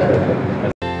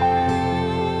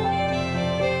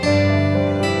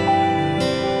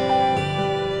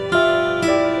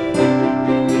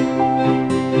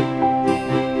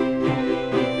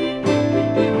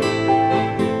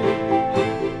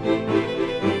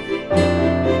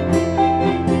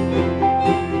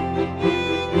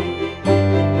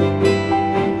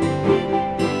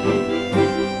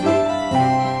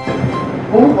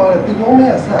ဒီကောင်း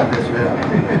လေးကစတယ်ဆွဲတာ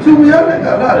သူမရတဲ့က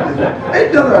လာတယ်ဆိုအဲ့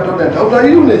ပြဿနာတော့ဒေါက်တာ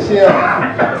ကြီးတို့နဲ့ရှင်းရ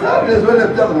စတယ်ဆွဲတဲ့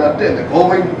ပြဿနာတက်တယ်ဂိုး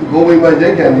ဝိုင်းမှာရို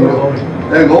က်ကန်ပြီးတော့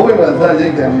ဂိုးဝိုင်းမှာစရို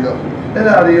က်ကန်ပြီးတော့အဲ့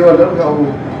ဒါတွေရောလောက်ကောင်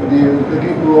ဒီတကိ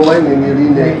ကိုမိုင်းနေနေ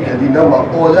လေးနဲ့ဒီနောက်မှာ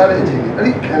ပေါ်ကြတဲ့အချိန်ကြီးအဲ့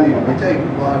ဒီခံလေးမကြိုက်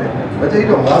ဘူးပါတယ်မကြိုက်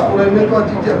တော့ငါကိုယ်လည်းမသွား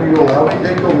ကြည့်ချက်ပြီးတော့ငါပဲ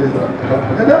ရိုက်တော့မယ်ဆိုတာ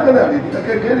ခဏလေးအခ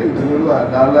က်အခဲတွေကျွန်တော်တို့က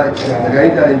လာလိုက်ငကို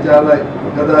င်းကြရင်ကြားလိုက်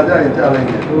ကသာကြရင်ကြားလိုက်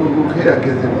တယ်ကိုခဲရ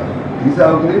ကဲစင်ပါဒီစာ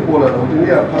အုပ်ကလေးပေါ်လာတော့ဒီ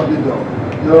နေ့ကဖတ်ပြီးတော့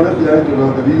ကျွန်တော်လည်းပြန်ကျွန်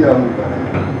တော်တတိယမှုပါတယ်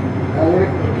အဲဒီ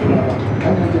အနေ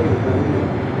နဲ့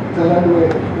ဇလန်တွေ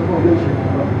ဘုရားရှင်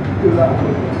ပြလာ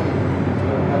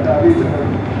တာလေး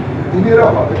ဒီနေ့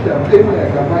တော့ဘာဖြစ်လဲတိတ်မဲ့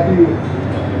ကမ္ဘာကြီး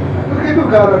ကိုခေတ်က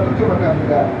တော့သူ့မကမ်းက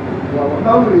ဘာ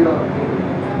နောက်တွေတော့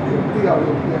ဒီက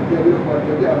လို့ပြန်ပြီးတော့ပြ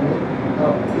န်ပြအောင်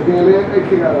တော့ဒီလေအဲ့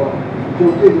ခေတ်ကတော့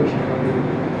သူ့ပြည့်လို့ရှိတယ်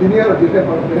ဒီနေ့ကတော့ဒီတက်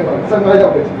ပေါ်တော့15ရော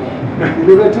က်ပဲဒီ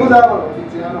လိုပဲထူးသားပါတော့ဒီ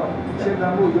ကျန်တော့ရှင်းတ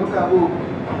မ်းမှုယောဂမှု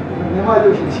မြန်မာရု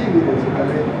ပ်ရှင်ရှိနေတယ်ဆိုတာ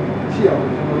လည်းရှိအောင်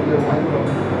ကျွန်တော်တို့ဝိုင်းတော့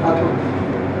အားထုတ်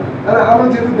အဲ့ဒါအားလုံး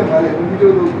ကျေးဇူးတင်ပါတယ်ဒီလို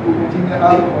လိုကိုကြီးများ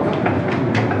အားလုံးပေါ့နော်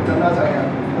တနာဆိုင်ရာ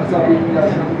အစာပြီးရ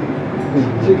ရှိတယ်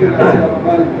ရှိကြတယ်ဆရာ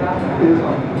ပါလိဒီဆိုအဲ့ဒါ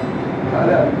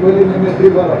ကိုလည်းနည်းနည်း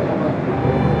ပြေးပါတော့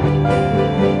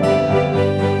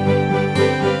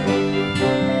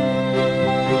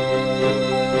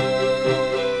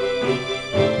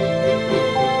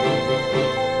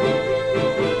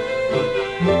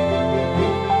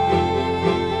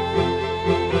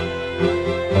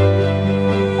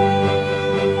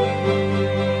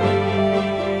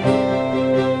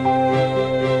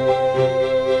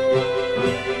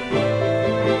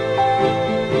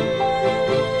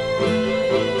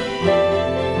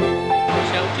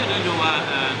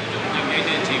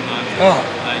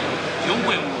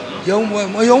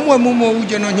ရုံးပွဲမှုမဟုတ်ဘူး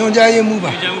ကျွန်တော်ညွှန်ကြားရေးမှု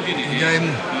ပါညွှန်ကြားရေး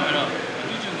မှုအဲ့တော့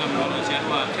သူ့ကျွန်ကပြောလို့ဆရာ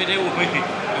ကထဲထဲဝင်ပြီး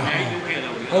အများကြီးလုပ်ခဲ့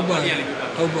တော့ဟုတ်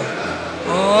ပါ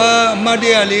အမတ်တ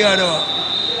ရားလေးကတော့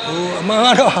အမှန်က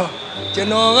တော့ကျွန်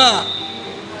တော်က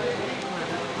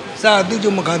စာသူ့ကျွ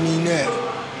န်မခံမီနဲ့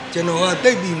ကျွန်တော်က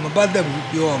တိတ်ပြီးမပတ်သက်ဘူး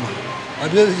ပြောရမှာဘာ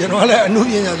ဖြစ်လဲကျွန်တော်လည်းအမှု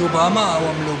ပညာဆိုဘာမှ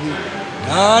မလုပ်ဘူး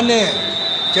ဒါနဲ့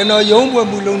ကျွန်တော်ရုံးပွဲ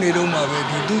မှုလုံးနေတော့မှာပဲ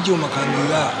ဒီသူ့ကြုံမခံကြီး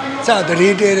ကစတရေ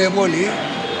တဲတယ်ပေါ့လေ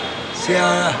ဆရာ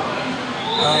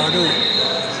တို့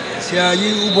ဆရာ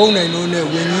ကြီးဦးဘုံနိုင်တို့နဲ့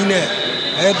ဝင်းကြီးနဲ့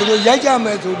သူတို့ရိုက်ကြမ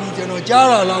ယ်ဆိုပြီးကျွန်တော်ကြား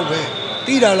တာတော့ပဲ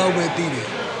သိတာတော့ပဲသိတယ်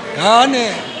ဒါ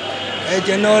နဲ့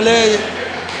ကျွန်တော်လည်း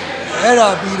အဲ့ဒါ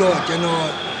ပြီးတော့ကျွန်တော်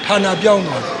ဌာနပြောင်း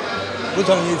သွားတယ်ဘု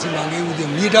ဆောင်ရေးစီမံကိန်းဦး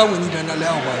စီးမြေတောက်ဝင်ကြီးဌာနလ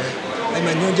က်အောက်ပါပဲအဲ့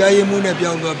မှာညွှန်ကြားရေးမှူးနဲ့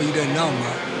ပြောင်းသွားပြီးတဲ့နောက်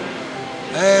မှာ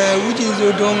ဦးကြည်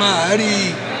စိုးတွန်းကအဲ့ဒီ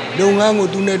လုပ်ငန်းကို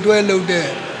သူနဲ့တွဲလုပ်တဲ့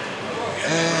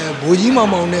ဘိုးကြီးမော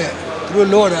င်မောင်နဲ့သူတို့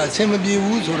လော့တာအဆင်မပြေ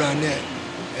ဘူးဆိုတာနဲ့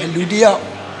လူတယောက်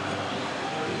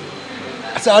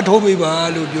အစားထိုးပေးပါ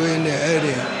လို့ပြောရင်းနဲ့အဲ့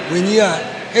ဒီဝင်းကြီးက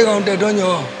ဟဲ့ကောင်တက်တော့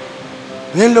ညော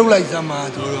ငင်းလှုပ်လိုက်စမ်းပါ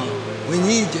ဆိုတော့ဝင်း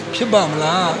ကြီးဖြစ်ပါမ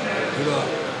လားဆိုတော့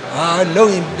လုံ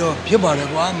ရင်တော့ဖြစ်ပါတယ်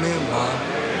ကွာမင်း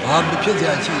ဘာဖြစ်စ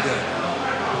ရာရှိတယ်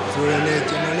ဆိုရနေ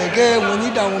ကျွန်တော်လည်းကဲဝင်း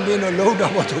ကြီးတောင်းဝင်ပြီးတော့လှုပ်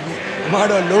တော့ပေါ့ဆိုပြီးအမ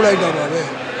တော့လှုပ်လိုက်တော့ပါပဲ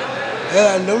အဲ့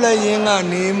လှုပ်လိုက်ရင်းက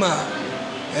နေမှ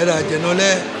အဲ့ဒါကျွန်တော်လ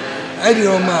ည်းအဲ့ဒီ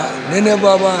တော့မှနည်းနည်း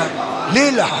ပါးပါး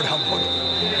လေးလာတာပေါ့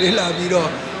လေးလာပြီးတော့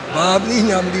ဘာပ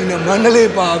ညာမသိနဲ့မန္တ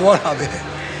လေးပါသွားတာ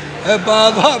ပဲပါ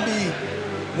သွားပြီး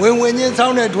ဝင်ချင်းဆော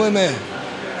င်းနဲ့ထွင်းမဲ့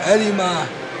အဲ့ဒီ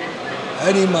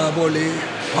မှာပေါ့လေ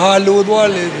ဘာလိုသွား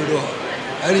လဲဆိုတော့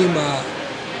အဲ့ဒီမှာ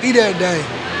ပြီးတဲ့အတိုင်း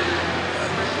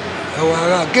ဟို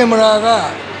ကကင်မရာက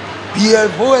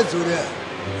BL4 ဆိုတဲ့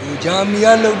ဂျာမီ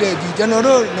ယာလုပ်တဲ့ဒီကျွန်တော်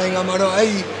တို့နိုင်ငံမှာတော့အဲ့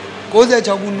ဒီ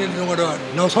66ခုနှစ်တုန်းကတော့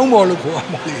နောက်ဆုံးပေါ်လို့ခေါ်အော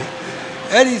င်လေ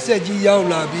အဲ့ဒီစက်ကြီးရောက်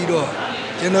လာပြီးတော့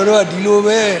ကျွန်တော်တို့ကဒီလို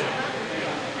ပဲ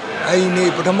အဲ့ဒီနေ့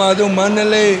ပထမဆုံးမန္တ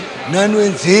လေးနန်းတွ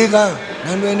င်ဈေးကန်းန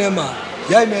န်းတွင်ထဲမှာ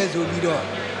ရိုက်မယ်ဆိုပြီးတော့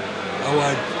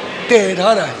တည်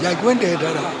ထားတာရိုက်ကွင်းတည်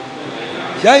ထားတာ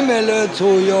ရိုက်မယ်လို့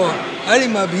ဆိုရောအဲ့ဒီ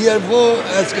မှာ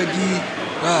BL4S ကကြီး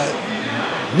က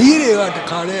နီးတွေကတ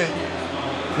ခါလဲ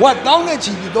ဝတ်တောင်းတဲ့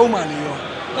ချီပြီးသုံးပါလေရော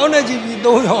တောင်းတဲ့ချီပြီး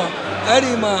သုံးရောအဲ့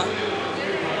ဒီမှာ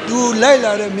သူလိုက်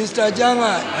လာတဲ့မစ္စတာကျန်းက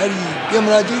အဲ့ဒီကင်မ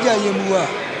ရာကြီးကြရင်မှုက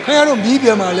ခင်ဗျားတို့မီးပြ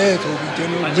န်มาလဲဆိုပြီးကျွန်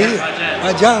တော်ရေး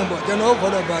ဘာကျန်းပေါ့ကျွန်တော်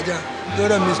ခေါ်တော့ဘာကျန်းပြော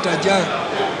တော့မစ္စတာကျန်း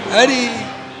အဲ့ဒီ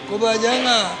ကိုဘာကျန်းက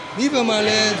မီးပြန်มา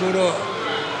လဲဆိုတော့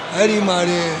အဲ့ဒီမှာ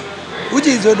ဦးကြ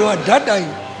ည်စိုးတော့ဓာတ်တိုင်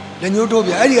လက်ညှိုးထိုး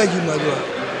ပြအဲ့ဒီကယူမှာဆိုတော့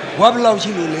ဝါဘလောက်ရှိ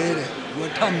လို့လဲတဲ့သူက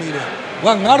ထပ်မိတယ်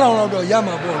ဝါ9000လောက်တော့ရ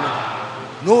မှာပေါ့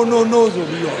လို့no ဆို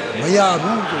ပြီးတော့မရ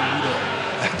ဘူးဆိုပြီးတော့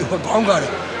သူကကောင်းကြတ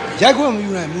ယ်ရိုက်ခွင့်မယူ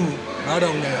နိုင်ဘူး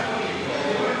9000နဲ့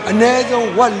အနည်းဆုံး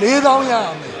ဝါ4000ရ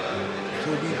မယ်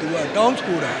ဆိုပြီးသူကတောင်း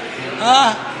ချိုးတာ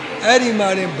အဲ့ဒီမှာ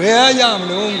ဘယ်ရမ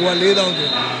လို့ကွာ4000ဆို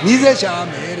မိသက်ရှာ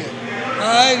မယ်တဲ့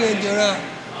အဲ့ဒီကျွန်တော်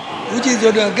ဦးကြည်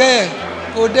စိုးတော့ကဲ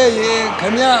ကိုတက်ရေခ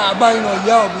မရအပိုင်းတော့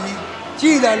ရောက်ပြီးကြ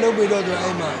ည်တာလုပ်ပြီးတော့ဆို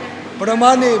အဲ့မှာပထမ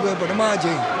နေ့ပဲပထမအ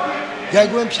ချိန်ရိုက်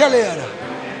ခွင့်ဖြတ်လိုက်ရတာ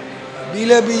ပြီး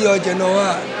လဲပြီးရောကျွန်တော်က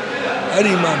အဲ့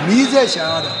ဒီမှာမီးဆက်ရှာ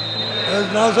ရတာ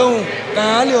နောက်ဆုံး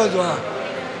ကားလျော်စွာ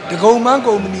တကုံမန်း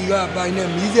ကုမ္ပဏီကပိုင်တဲ့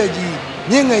မီးဆက်ကြီး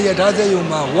မြင့်ငယ်ရထားစက်ရုံ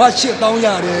မှာဝါ8000ရ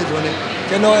တယ်ဆိုတော့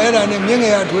ကျွန်တော်အဲ့ဒါနဲ့မြင့်င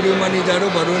ယ်ရထွေထွေမန်နေဂျာ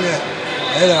တို့ဘာလို့လဲ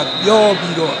အဲ့ဒါပြော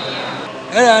ပြီးတော့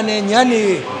အဲ့ဒါနဲ့ညနေ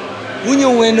ဦး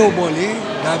ညုံဝင်းတို့ပေါ့လေ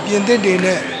ဒါပြင်သစ်တွေ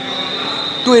နဲ့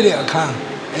တွေ့တဲ့အခန်း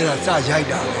အဲ့ဒါစရိုက်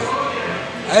တာပဲ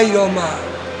အဲ့ဒီတော့မှ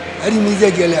အဲ့ဒီမီးစ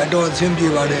က်ကြီးလည်းအတော်အဆင်ပြေ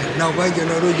ပါတယ်နောက်ပိုင်းကျွန်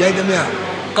တော်တို့ရိုက်သမျှ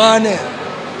ကားနဲ့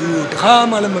သူတခါ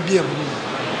မှလည်းမပြတ်ဘူး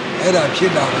အဲ့ဒါဖြ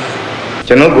စ်တာပဲ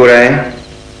ကျွန်တော်ကိုယ်တိုင်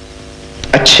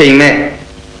အချိန်နဲ့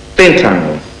တင့်ထန်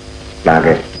ကိုလာ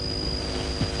ခဲ့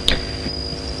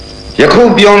ယခု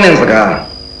ပြောတဲ့စကား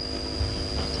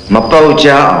မပေါက်ကြ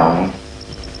အောင်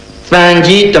တန်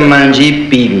ကြီးတမန်ကြီး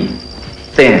ပြီးပြီ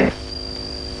သင်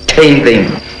ထိမ့်သိမ့်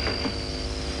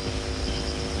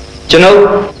ကျွန်တော်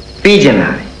ပြီးကျင်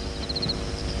လာ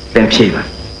တယ်ဖြေပါ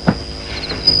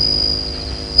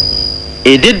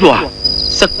Et dites-moi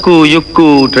ce que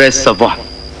vous devez savoir.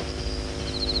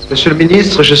 Monsieur le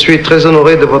ministre, je suis très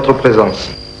honoré de votre présence.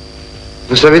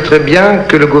 Vous savez très bien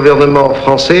que le gouvernement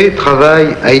français travaille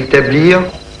à établir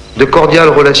de cordiales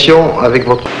relations avec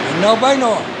votre...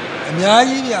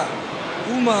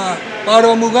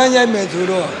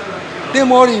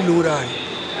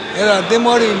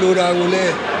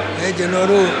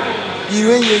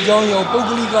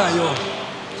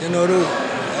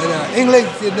 English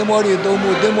သင်္ဘောတွေသုံး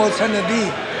ဖို့သင်္ဘော12တီး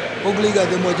ပုဂ္ဂလိက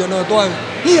သင်္ဘောကျွန်တော်တွား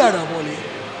ညှိရတာပေါ့လေ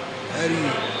အဲဒီ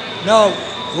နောက်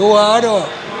ဟိုကတော့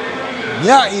ည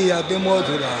အေးရသင်္ဘော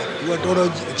ဆိုတာသူကတော်တော်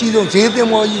အကြီးဆုံးဈေးသင်္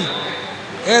ဘောကြီး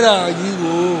အဲ့ဒါကြီး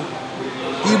ကို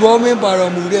ဒီဘောမင်းပါ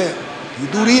တော်မူတဲ့ဒီ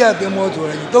ဒူရိယသင်္ဘောဆို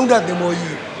တာကြီးသုံးဓာတ်သင်္ဘော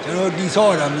ကြီးကျွန်တော်တီ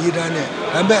ဆော့ရတာမြေတန်းနဲ့ဒါ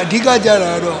ပေမဲ့အဓိကကြ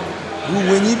တာတော့လူဝ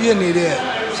င်ကြီးဖြစ်နေတဲ့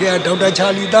ဆရာဒေါက်တာချာ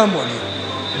လီတန်းပေါ့လေ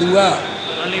သူက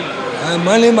မ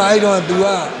န္တလေးမှာအဲ့တော့သူက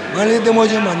မန္တလေးသင်္ဘော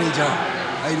ချင်းမှာနေကြ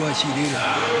အဲ့တော့ရှိသေးတ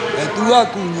ယ်သူက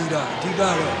ကူညီတာအဓိက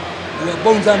တော့သူက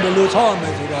ပုံစံဘယ်လိုဆောက်ရမ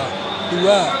ယ်ဆိုတာ သူက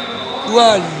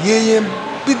ရေရင်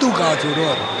ပိတုကာဆို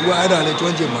တော့သူကအဲ့ဒါလည်းကျွ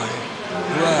မ်းကျင်ပါတယ်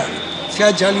သူကဆရာ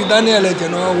ချာလီသားနဲ့လည်းကျွ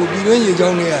န်တော်ဟိုပြည်တွင်းရေချော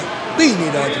င်းတွေကသိနေ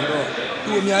တာဆိုတော့သူ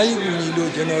အများကြီးကူညီ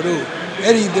လို့ကျွန်တော်တို့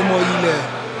အဲ့ဒီသင်္ဘောကြီးလည်း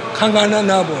ခန်းခန်း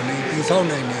နာပေါ်နေတည်ဆောက်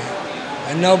နိုင်တယ်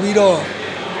နောက်ပြီးတော့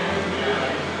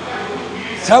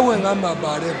ဇာဝင်ကမှာ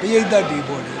ပါတဲ့ပရိသတ်တွေ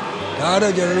ပေါ့လေဒါက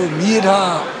တော့ကျွန်တော်တို့မြေ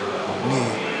ထားနေ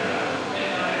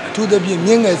အထူးသဖြင့်မြ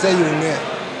င့်ငယ်ဆက်ယုံနဲ့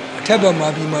အထက်ဘက်မှာ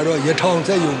ပြီးမှာတော့ရထောင်ဆ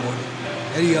က်ယုံပေါ့လေ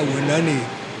အဲ့ဒီကဝန်ထမ်းတွေ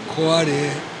ခေါ်ရတယ်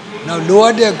နောက်လိုအ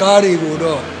ပ်တဲ့ကားတွေကို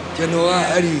တော့ကျွန်တော်က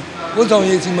အဲ့ဒီပို့ဆောင်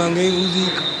ရေးစီမံကိန်းဦး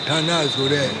စီးဌာနဆို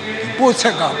တဲ့ပို့ဆ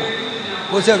က်ကပေါ့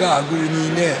ပို့ဆက်ကအကူအညီ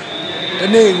နဲ့ဒီ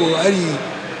နေ့ကိုအဲ့ဒီ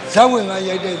ဇာဝင်က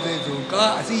ရိုက်တဲ့စိတ်ဆို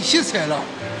ကားအစီ80လောက်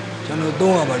ကျွန်တော်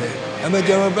သုံးရပါတယ်ဒါပေမဲ့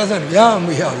ကျွန်တော်ပတ်စံရမ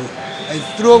ရဘူးအဲ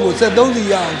သူတို့ကို73စီ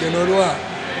ရအောင်ကျွန်တော်တို့က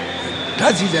ဓာ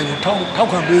တ်စီဆိုင်ကိုထောက်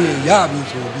ခံပေးရင်ရပြီ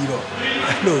ဆိုပြီးတော့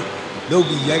အဲ့လိုလုပ်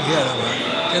ပြီးရိုက်ခဲ့ရတာပါ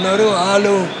ကျွန်တော်တို့အား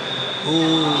လုံးဟို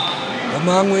ဗ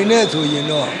မာငွေနဲ့ဆိုရင်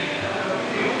တော့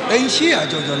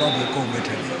800ကျော်လောက်ကိုကုန်မယ်ထ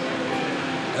င်တယ်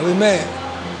ဒါပေမဲ့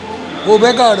ဟိုဘ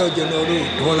က်ကတော့ကျွန်တော်တို့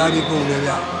ဒေါ်လာတွေကုန်တယ်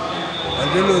ဗျအဲ့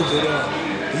ဒီလိုဆိုတော့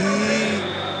ဒီ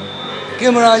က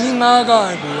င်မရာကြီး9ကကိုက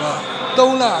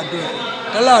3လအတွက်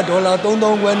တစ်လဒေါ်လာ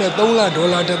3000ခွဲနဲ့3လဒေါ်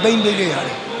လာ3သိန်းပေးခဲ့ရတ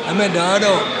ယ်။အမေဒါက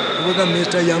တော့ဘုရားမစ္စ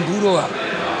တာရန်ဘူးတို့က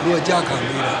သူကကြာခံ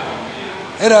ပေးတာ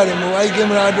။အဲ့ဒါတွေမို့အဲ့ကင်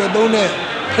မရာအတွက်သုံးတဲ့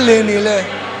ဖလင်တွေလဲ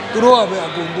သူတို့ကပဲအ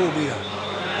ကုန်ပို့ပေးတာ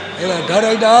။အဲ့ဒါဒါ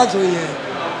ရိုက်တာဆိုရင်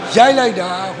ရိုက်လိုက်တာ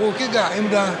ဟိုခေတ်ကအင်မ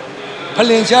တန်ဖ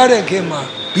လင်ရှားတဲ့ခေတ်မှာ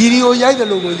ဗီဒီယိုရိုက်တယ်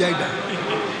လို့ကိုရိုက်တာ။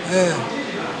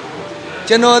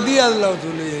ကျွန်တော်သိရသလောက်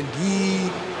ဆိုလို့ရင်ဒီ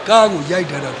ကားကိုရိုက်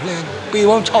ထားတာဖလင်ပေ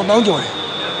ပေါင်း6000ကျော်တယ်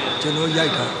ကျွန်တော်ရို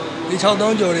က်တာပေ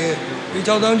6000ကျော်တယ်ပေ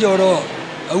6000ကျော်တော့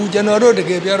အခုကျွန်တော်တို့တ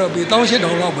ကယ်ပြတော့ပေ18000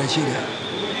လောက်ပဲရှိတယ်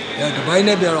အဲဒီဘိုင်း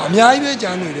နဲ့ပြတော့အများကြီးပဲ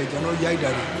ကြာနေတယ်ကျွန်တော်ရိုက်တာ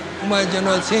တယ်ဥပမာကျွန်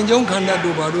တော်ဆင်ကျုံခန္ဓာ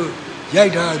တို့ဘာလို့ရို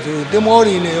က်ထားဆိုတင်မော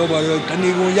တွေနဲ့ရောဘာလို့တဏီ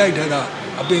ကုံရိုက်ထားတာ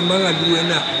အပင်မန်းကလူရ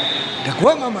နဲ့တကွ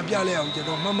က်မှမပြလဲအောင်ကျွန်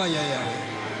တော်မှတ်ရရတယ်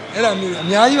အဲ့ဒါမျိုးအ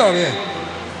များကြီးပါပဲ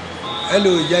အဲ့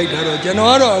လိုရိုက်ထားတော့ကျွန်တော်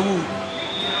ကတော့အခု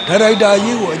ဒါရိုက်တာ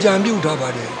ကြီးကိုအကြံပြုထားပါ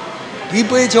တယ်ဒီ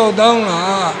ပေ6000က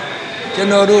ကျွန်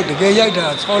တော်တို့တကယ်ရိုက်တာ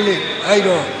solid အဲ့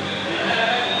တော့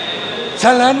ဇ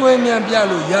လန်းဝဲမြန်ပြ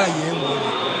လို့ရရင်ပေါ့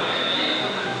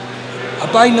အ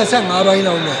ပိုင်း25ပိုင်း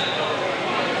လောက်နဲ့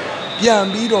ပြန်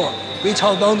ပြီးတော့ပေ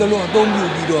6000တလုံးအသုံးပြု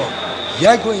ပြီးတော့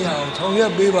ရိုက်ခွင့်ရအောင်ဆောင်ရွ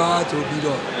က်ပေးပါဆိုပြီး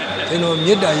တော့ကျွန်တော်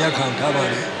မေတ္တာရက်ခံထားပါ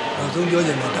တယ်နောက်ဆုံးပြောချ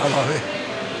င်တာဒါပါပဲ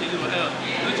ဒီလိုအဲ့တော့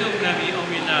လူချုပ်ကံပြီးအောင်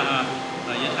မြင်တာဟာ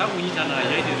ယထာဝန်ကြီးဌာန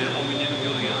ရိုက်တယ်အောင်မြင်တယ်လို့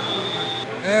ပြောလို့ရတ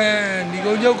ယ်ဒီ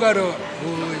ကုန်းချုပ်ကတော့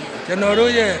ဟိုကျွန်တော်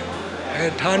တို့ရဲ့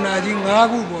ဌာနကြီး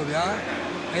9ခုပေါ့ဗျာ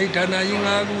အဲ့ဌာနကြီး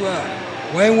9ခုက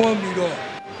ဝိုင်းဝန်းပြီးတော့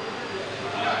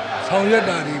ဆောင်ရွက်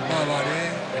တာတွေပါပါတယ်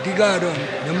အဓိကကတော့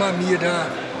မြမမီရထား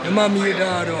က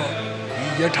တော့ဒီ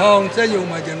ရထောင်စက်ယုံ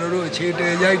မှာကျွန်တော်တို့အခြေတ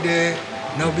ည်ရိုက်တယ်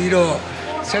နောက်ပြီးတော့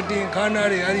စက်တင်ခါနာ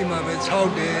တွေအဲ့ဒီမှာပဲဆော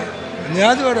က်တယ်အ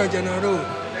များစုကတော့ကျွန်တော်တို့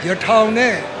ရထောင်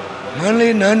နဲ့မန္တ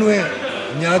လေးနန်းတွင်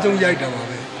အများဆုံးရိုက်တာပါ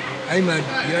ပဲအဲ့မှာ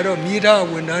ဒီကတော့မိသား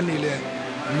ဝန်ထမ်းတွေလည်း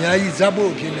အများကြီးဇက်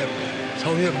ဖို့အဖြစ်နဲ့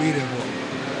ဆောင်ရွက်ပေးတယ်ပေါ့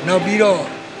နောက်ပြီးတော့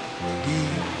ဒီ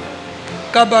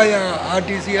ကပ္ပယ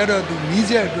RTC ကတော့သူမီး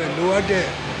စက်အတွက်လိုအပ်တဲ့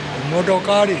မော်တော်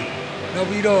ကားတွေနောက်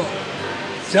ပြီးတော့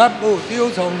ဇက်ဖို့တရု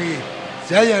တ်ဆောင်တွေဇ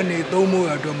က်ရံတွေသုံးဖို့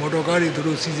အတွက်မော်တော်ကားတွေသူ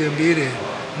တို့စီစဉ်ပေးတယ်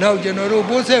နောက်ကျွန်တော်တို့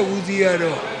ပိုးဆက်ဦးစီးက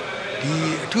တော့ဒီ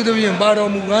အထူးသဖြင့်ပါ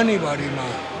တော်မူကားနေပါတယ်မှာ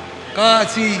ကားအ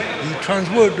စီးဒီ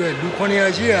transport အတွက်လူ900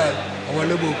 800ဟော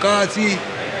လို့ဖို့ကားအစီး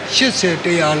80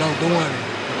 100လောက်သုံးရတယ်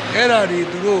အဲ့ဒါတွေ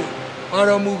သူတို့ပါ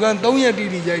တော်မူကန်3ရက်တိ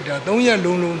တိရိုက်တာ3ရက်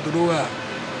လုံးသူတို့က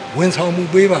ဝန်ဆောင်မှု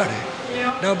ပေးပါတယ်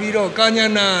နောက်ပြီးတော့ကာညာ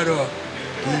နာကတော့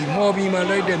ဒီမော်ဘီမှာ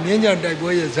လိုက်တဲ့မြင်းကြတိုက်ပွဲ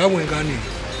ရဲ့ဇာဝင်ကားနေ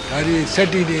ဒါတွေစက်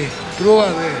တီတွေသူတို့က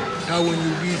ပဲတာဝန်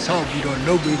ယူပြီးဆောက်ပြီးတော့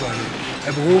လုပ်ပေးပါတယ်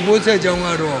ဘိုးဘိုးဆက်ကြောင်းက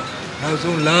တော့နောက်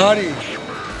ဆုံးလားတွေ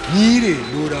ကြီးတွေ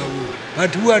လိုတာကိုဗ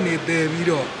ထူးကနေတည်ပြီး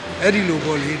တော့အဲ့ဒီလို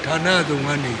ပေါ့လေဌာနဆောင်က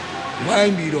နေဝို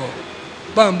င်းပြီးတော့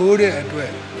ပံ့ပိုးတဲ့အတွ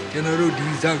က်ကျွန်တော်တို့ဒီ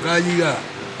ဇာကားကြီးက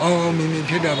အောင်မြင်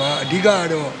ဖြစ်တာပါအဓိကက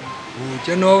တော့ဟို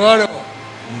ကျွန်တော်ကတော့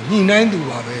ညှိနှိုင်းသူ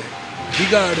ပါပဲအဓိက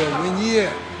ကတော့ဝင်းကြီး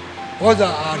ရဲ့ဟောစာ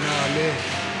အာဏာလည်း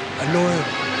အလွန်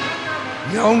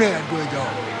ညောင်းတဲ့အတွက်ကြော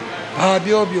င့်ဘာ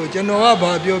ပြောကျွန်တော်က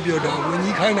ဘာပြောတော့ဝင်း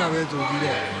ကြီးခိုင်းတာပဲဆိုပြီး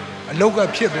တော့အလောက်က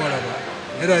ဖြစ်သွားတာပါ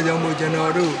အဲ့ဒါကြောင့်မို့ကျွန်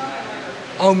တော်တို့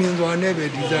အောင်မြင်စွာနဲ့ပဲ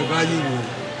ဒီဇာကားကြီးကို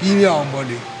ပြီးမြောက်အောင်ပေါ့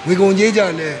လေငွေကုန်ကြေးကြ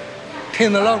လဲထင်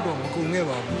တယ်တော့မကုန်ခဲ့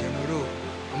ပါဘူးကျွန်တော်တို့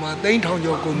အမှ3000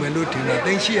ကျော်ကုန်မယ်လို့ထင်တာ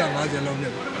3850လောက်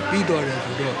နဲ့ပြီးတော့တယ်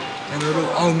ဆိုတော့ကျွန်တော်တို့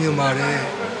အောင်မြင်ပါတယ်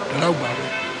ဒါတော့ပါပဲ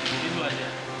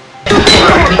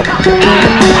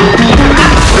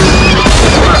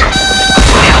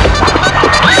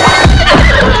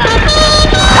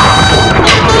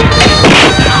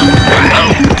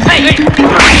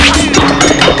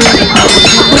Hey!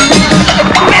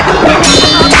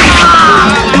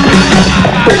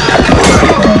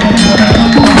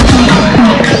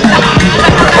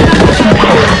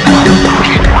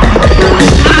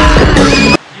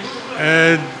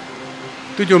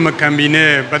 သူကြုံမခံမီ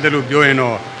နဲ့ပတ်သက်လို့ပြောရင်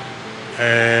တော့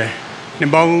နှ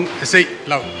စ်ပေါင်းအစိတ်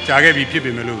လောက်ကြာခဲ့ပြီဖြစ်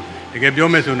ပေမဲ့လို့တကယ်ပြော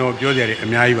မယ်ဆိုတော့ပြောစရာတွေအ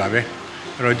များကြီးပါပဲ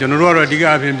အဲ့တော့ကျွန်တော်တို့ကတော့အဓိက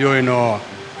အဖြစ်ပြောရင်တော့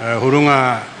ဟိုတုန်းက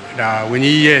ဒါဝင်း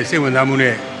ကြီးရဲ့စိတ်ဝင်စားမှု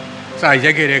နဲ့စ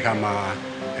ရိုက်ခဲ့တဲ့အခါမှာ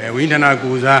ဝင်းဌာန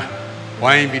ကိုစား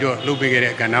ဝိုင်းပြီးတော့လုပ်ပေးခဲ့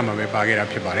တဲ့ကဏ္ဍမှာပဲပါခဲ့တာ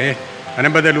ဖြစ်ပါတယ်။ဒါ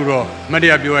နဲ့ပတ်သက်လို့တော့အမှတ်တ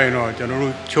ရပြောရရင်တော့ကျွန်တော်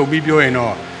တို့ချုပ်ပြီးပြောရင်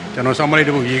တော့ကျွန်တော်ဆောင်းမလေးတ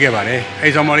စ်ခုရေးခဲ့ပါတယ်။အဲ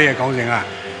ဒီဆောင်းမလေးရဲ့ခေါင်းစဉ်က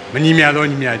မညီမျှသော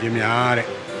ညီမျှခြင်းများတဲ့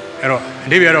။အဲ့တော့အ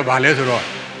ဓိပ္ပာယ်တော့ဗာလဲဆိုတော့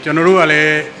ကျွန်တော်တို့ကလ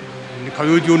ည်းခေါင်း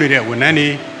ရိုးကျိုးနေတဲ့ဝန်ထမ်းတွေ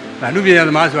ဒါလူပညာ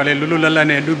သမားဆိုတာလည်းလွတ်လွတ်လပ်လပ်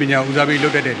နဲ့လူပညာဦးစားပေးလု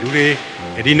ပ်တတ်တဲ့လူတွေ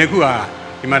ဒီနှစ်ခုဟာ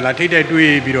ဒီမှာလာထိတ်တိုက်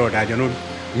တွေးပြီးတော့ဒါကျွန်တော်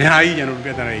အများကြီးကျွန်တော်တို့ပြ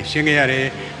ဿနာတွေရှင်းခဲ့ရတယ်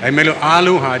။ဒါပေမဲ့လို့အား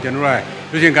လုံးဟာကျွန်တော်တို့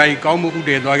ကလူချင်းကိုင်းကောင်းမှုဥတ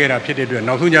ည်သွားခဲ့တာဖြစ်တဲ့အတွက်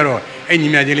နောက်ဆုံးကျတော့အဲ့ညီ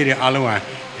မျှခြင်းလေးတွေအားလုံးဟာ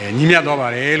ညီမျှသွားပါ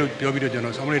တယ်လို့ပြောပြီးတော့ကျွန်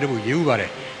တော်ဆောင်းမလေးတစ်ခုရေးဥပါတယ်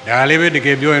။ဒါလည်းပဲတက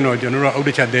ယ်ပြောရင်တော့ကျွန်တော်တို့အုတ်တ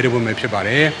ချက်သေးတဲ့ဘုံပဲဖြစ်ပါတ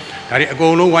ယ်။ဒါတွေအကု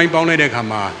န်လုံးဝိုင်းပေါင်းလိုက်တဲ့အခါ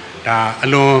မှာဒါအ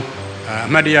လွန်အ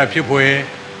မှတ်တရဖြစ်ဖွယ်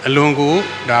အလွန်ကို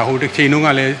ဒါဟိုတစ်ချိန်လုံးက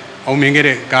လည်းအောင်မြင်ခဲ့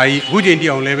တဲ့ကာကြီးအခုချိန်တ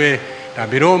ည်းအောင်လည်းပဲဒါ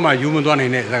ဘယ်တော့မှယူမသွားနို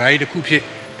င်တဲ့ဇာတ်ကားကြီးတစ်ခုဖြစ်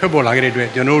ထွက်ပေါ်လာခဲ့တဲ့အတွက်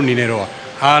ကျွန်တော်တို့အနေနဲ့တော့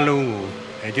အားလုံး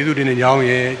ကိုကျေးဇူးတင်တဲ့ကြောင်း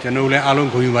ရဲ့ကျွန်တော်လည်းအားလုံး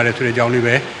ဂုဏ်ယူပါတယ်ဆိုတဲ့အကြောင်းလေး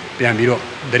ပဲပြန်ပြီးတော့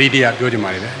သတိတရားပြောချင်ပါ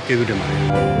တယ်ဗျကျေးဇူးတင်ပါတ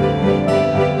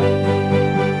ယ်